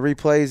live and on the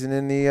replays and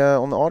in the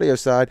on the audio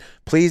side.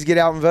 Please get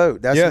out and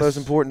vote. That's the most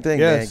important thing,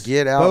 man.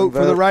 Get out and vote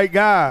for the right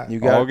guy. You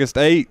got August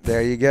 8th.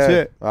 There you go. That's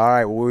it. All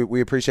right. Well,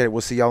 we appreciate it.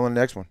 We'll see y'all on the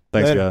next one.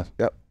 Thanks, guys.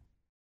 Yep.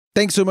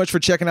 Thanks so much for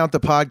checking out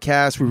the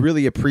podcast. We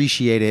really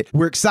appreciate it.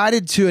 We're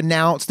excited to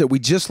announce that we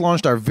just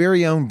launched our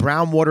very own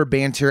Brownwater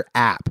Banter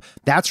app.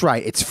 That's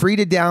right. It's free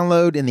to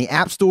download in the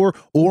App Store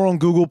or on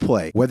Google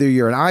Play. Whether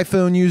you're an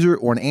iPhone user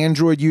or an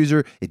Android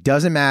user, it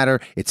doesn't matter.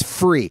 It's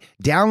free.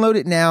 Download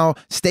it now.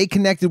 Stay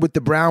connected with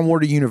the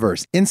Brownwater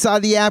universe. Inside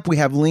the app, we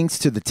have links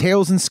to the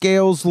Tails and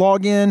Scales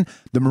login,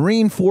 the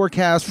marine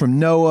forecast from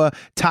NOAA,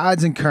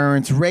 tides and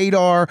currents,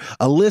 radar,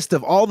 a list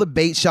of all the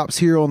bait shops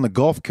here on the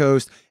Gulf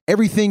Coast,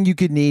 everything you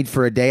could need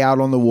for a day out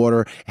on the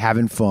water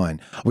having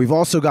fun. We've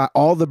also got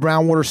all the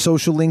Brownwater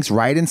social links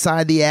right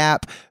inside the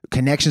app,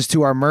 connections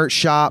to our merch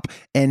shop,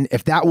 and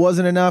if that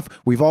wasn't enough,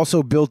 we've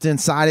also built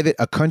inside of it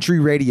a country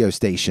radio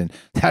station.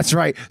 That's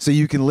right, so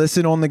you can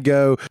listen on the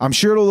go. I'm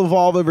sure it'll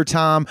evolve over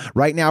time.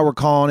 Right now we're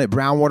calling it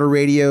Brownwater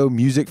Radio,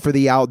 music for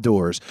the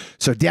outdoors.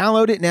 So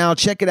download it now,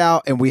 check it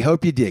out, and we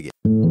hope you dig it.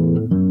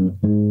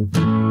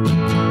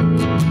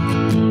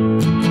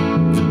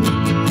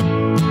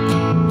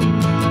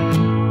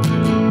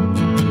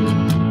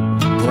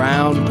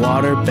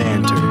 Brownwater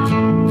Banter.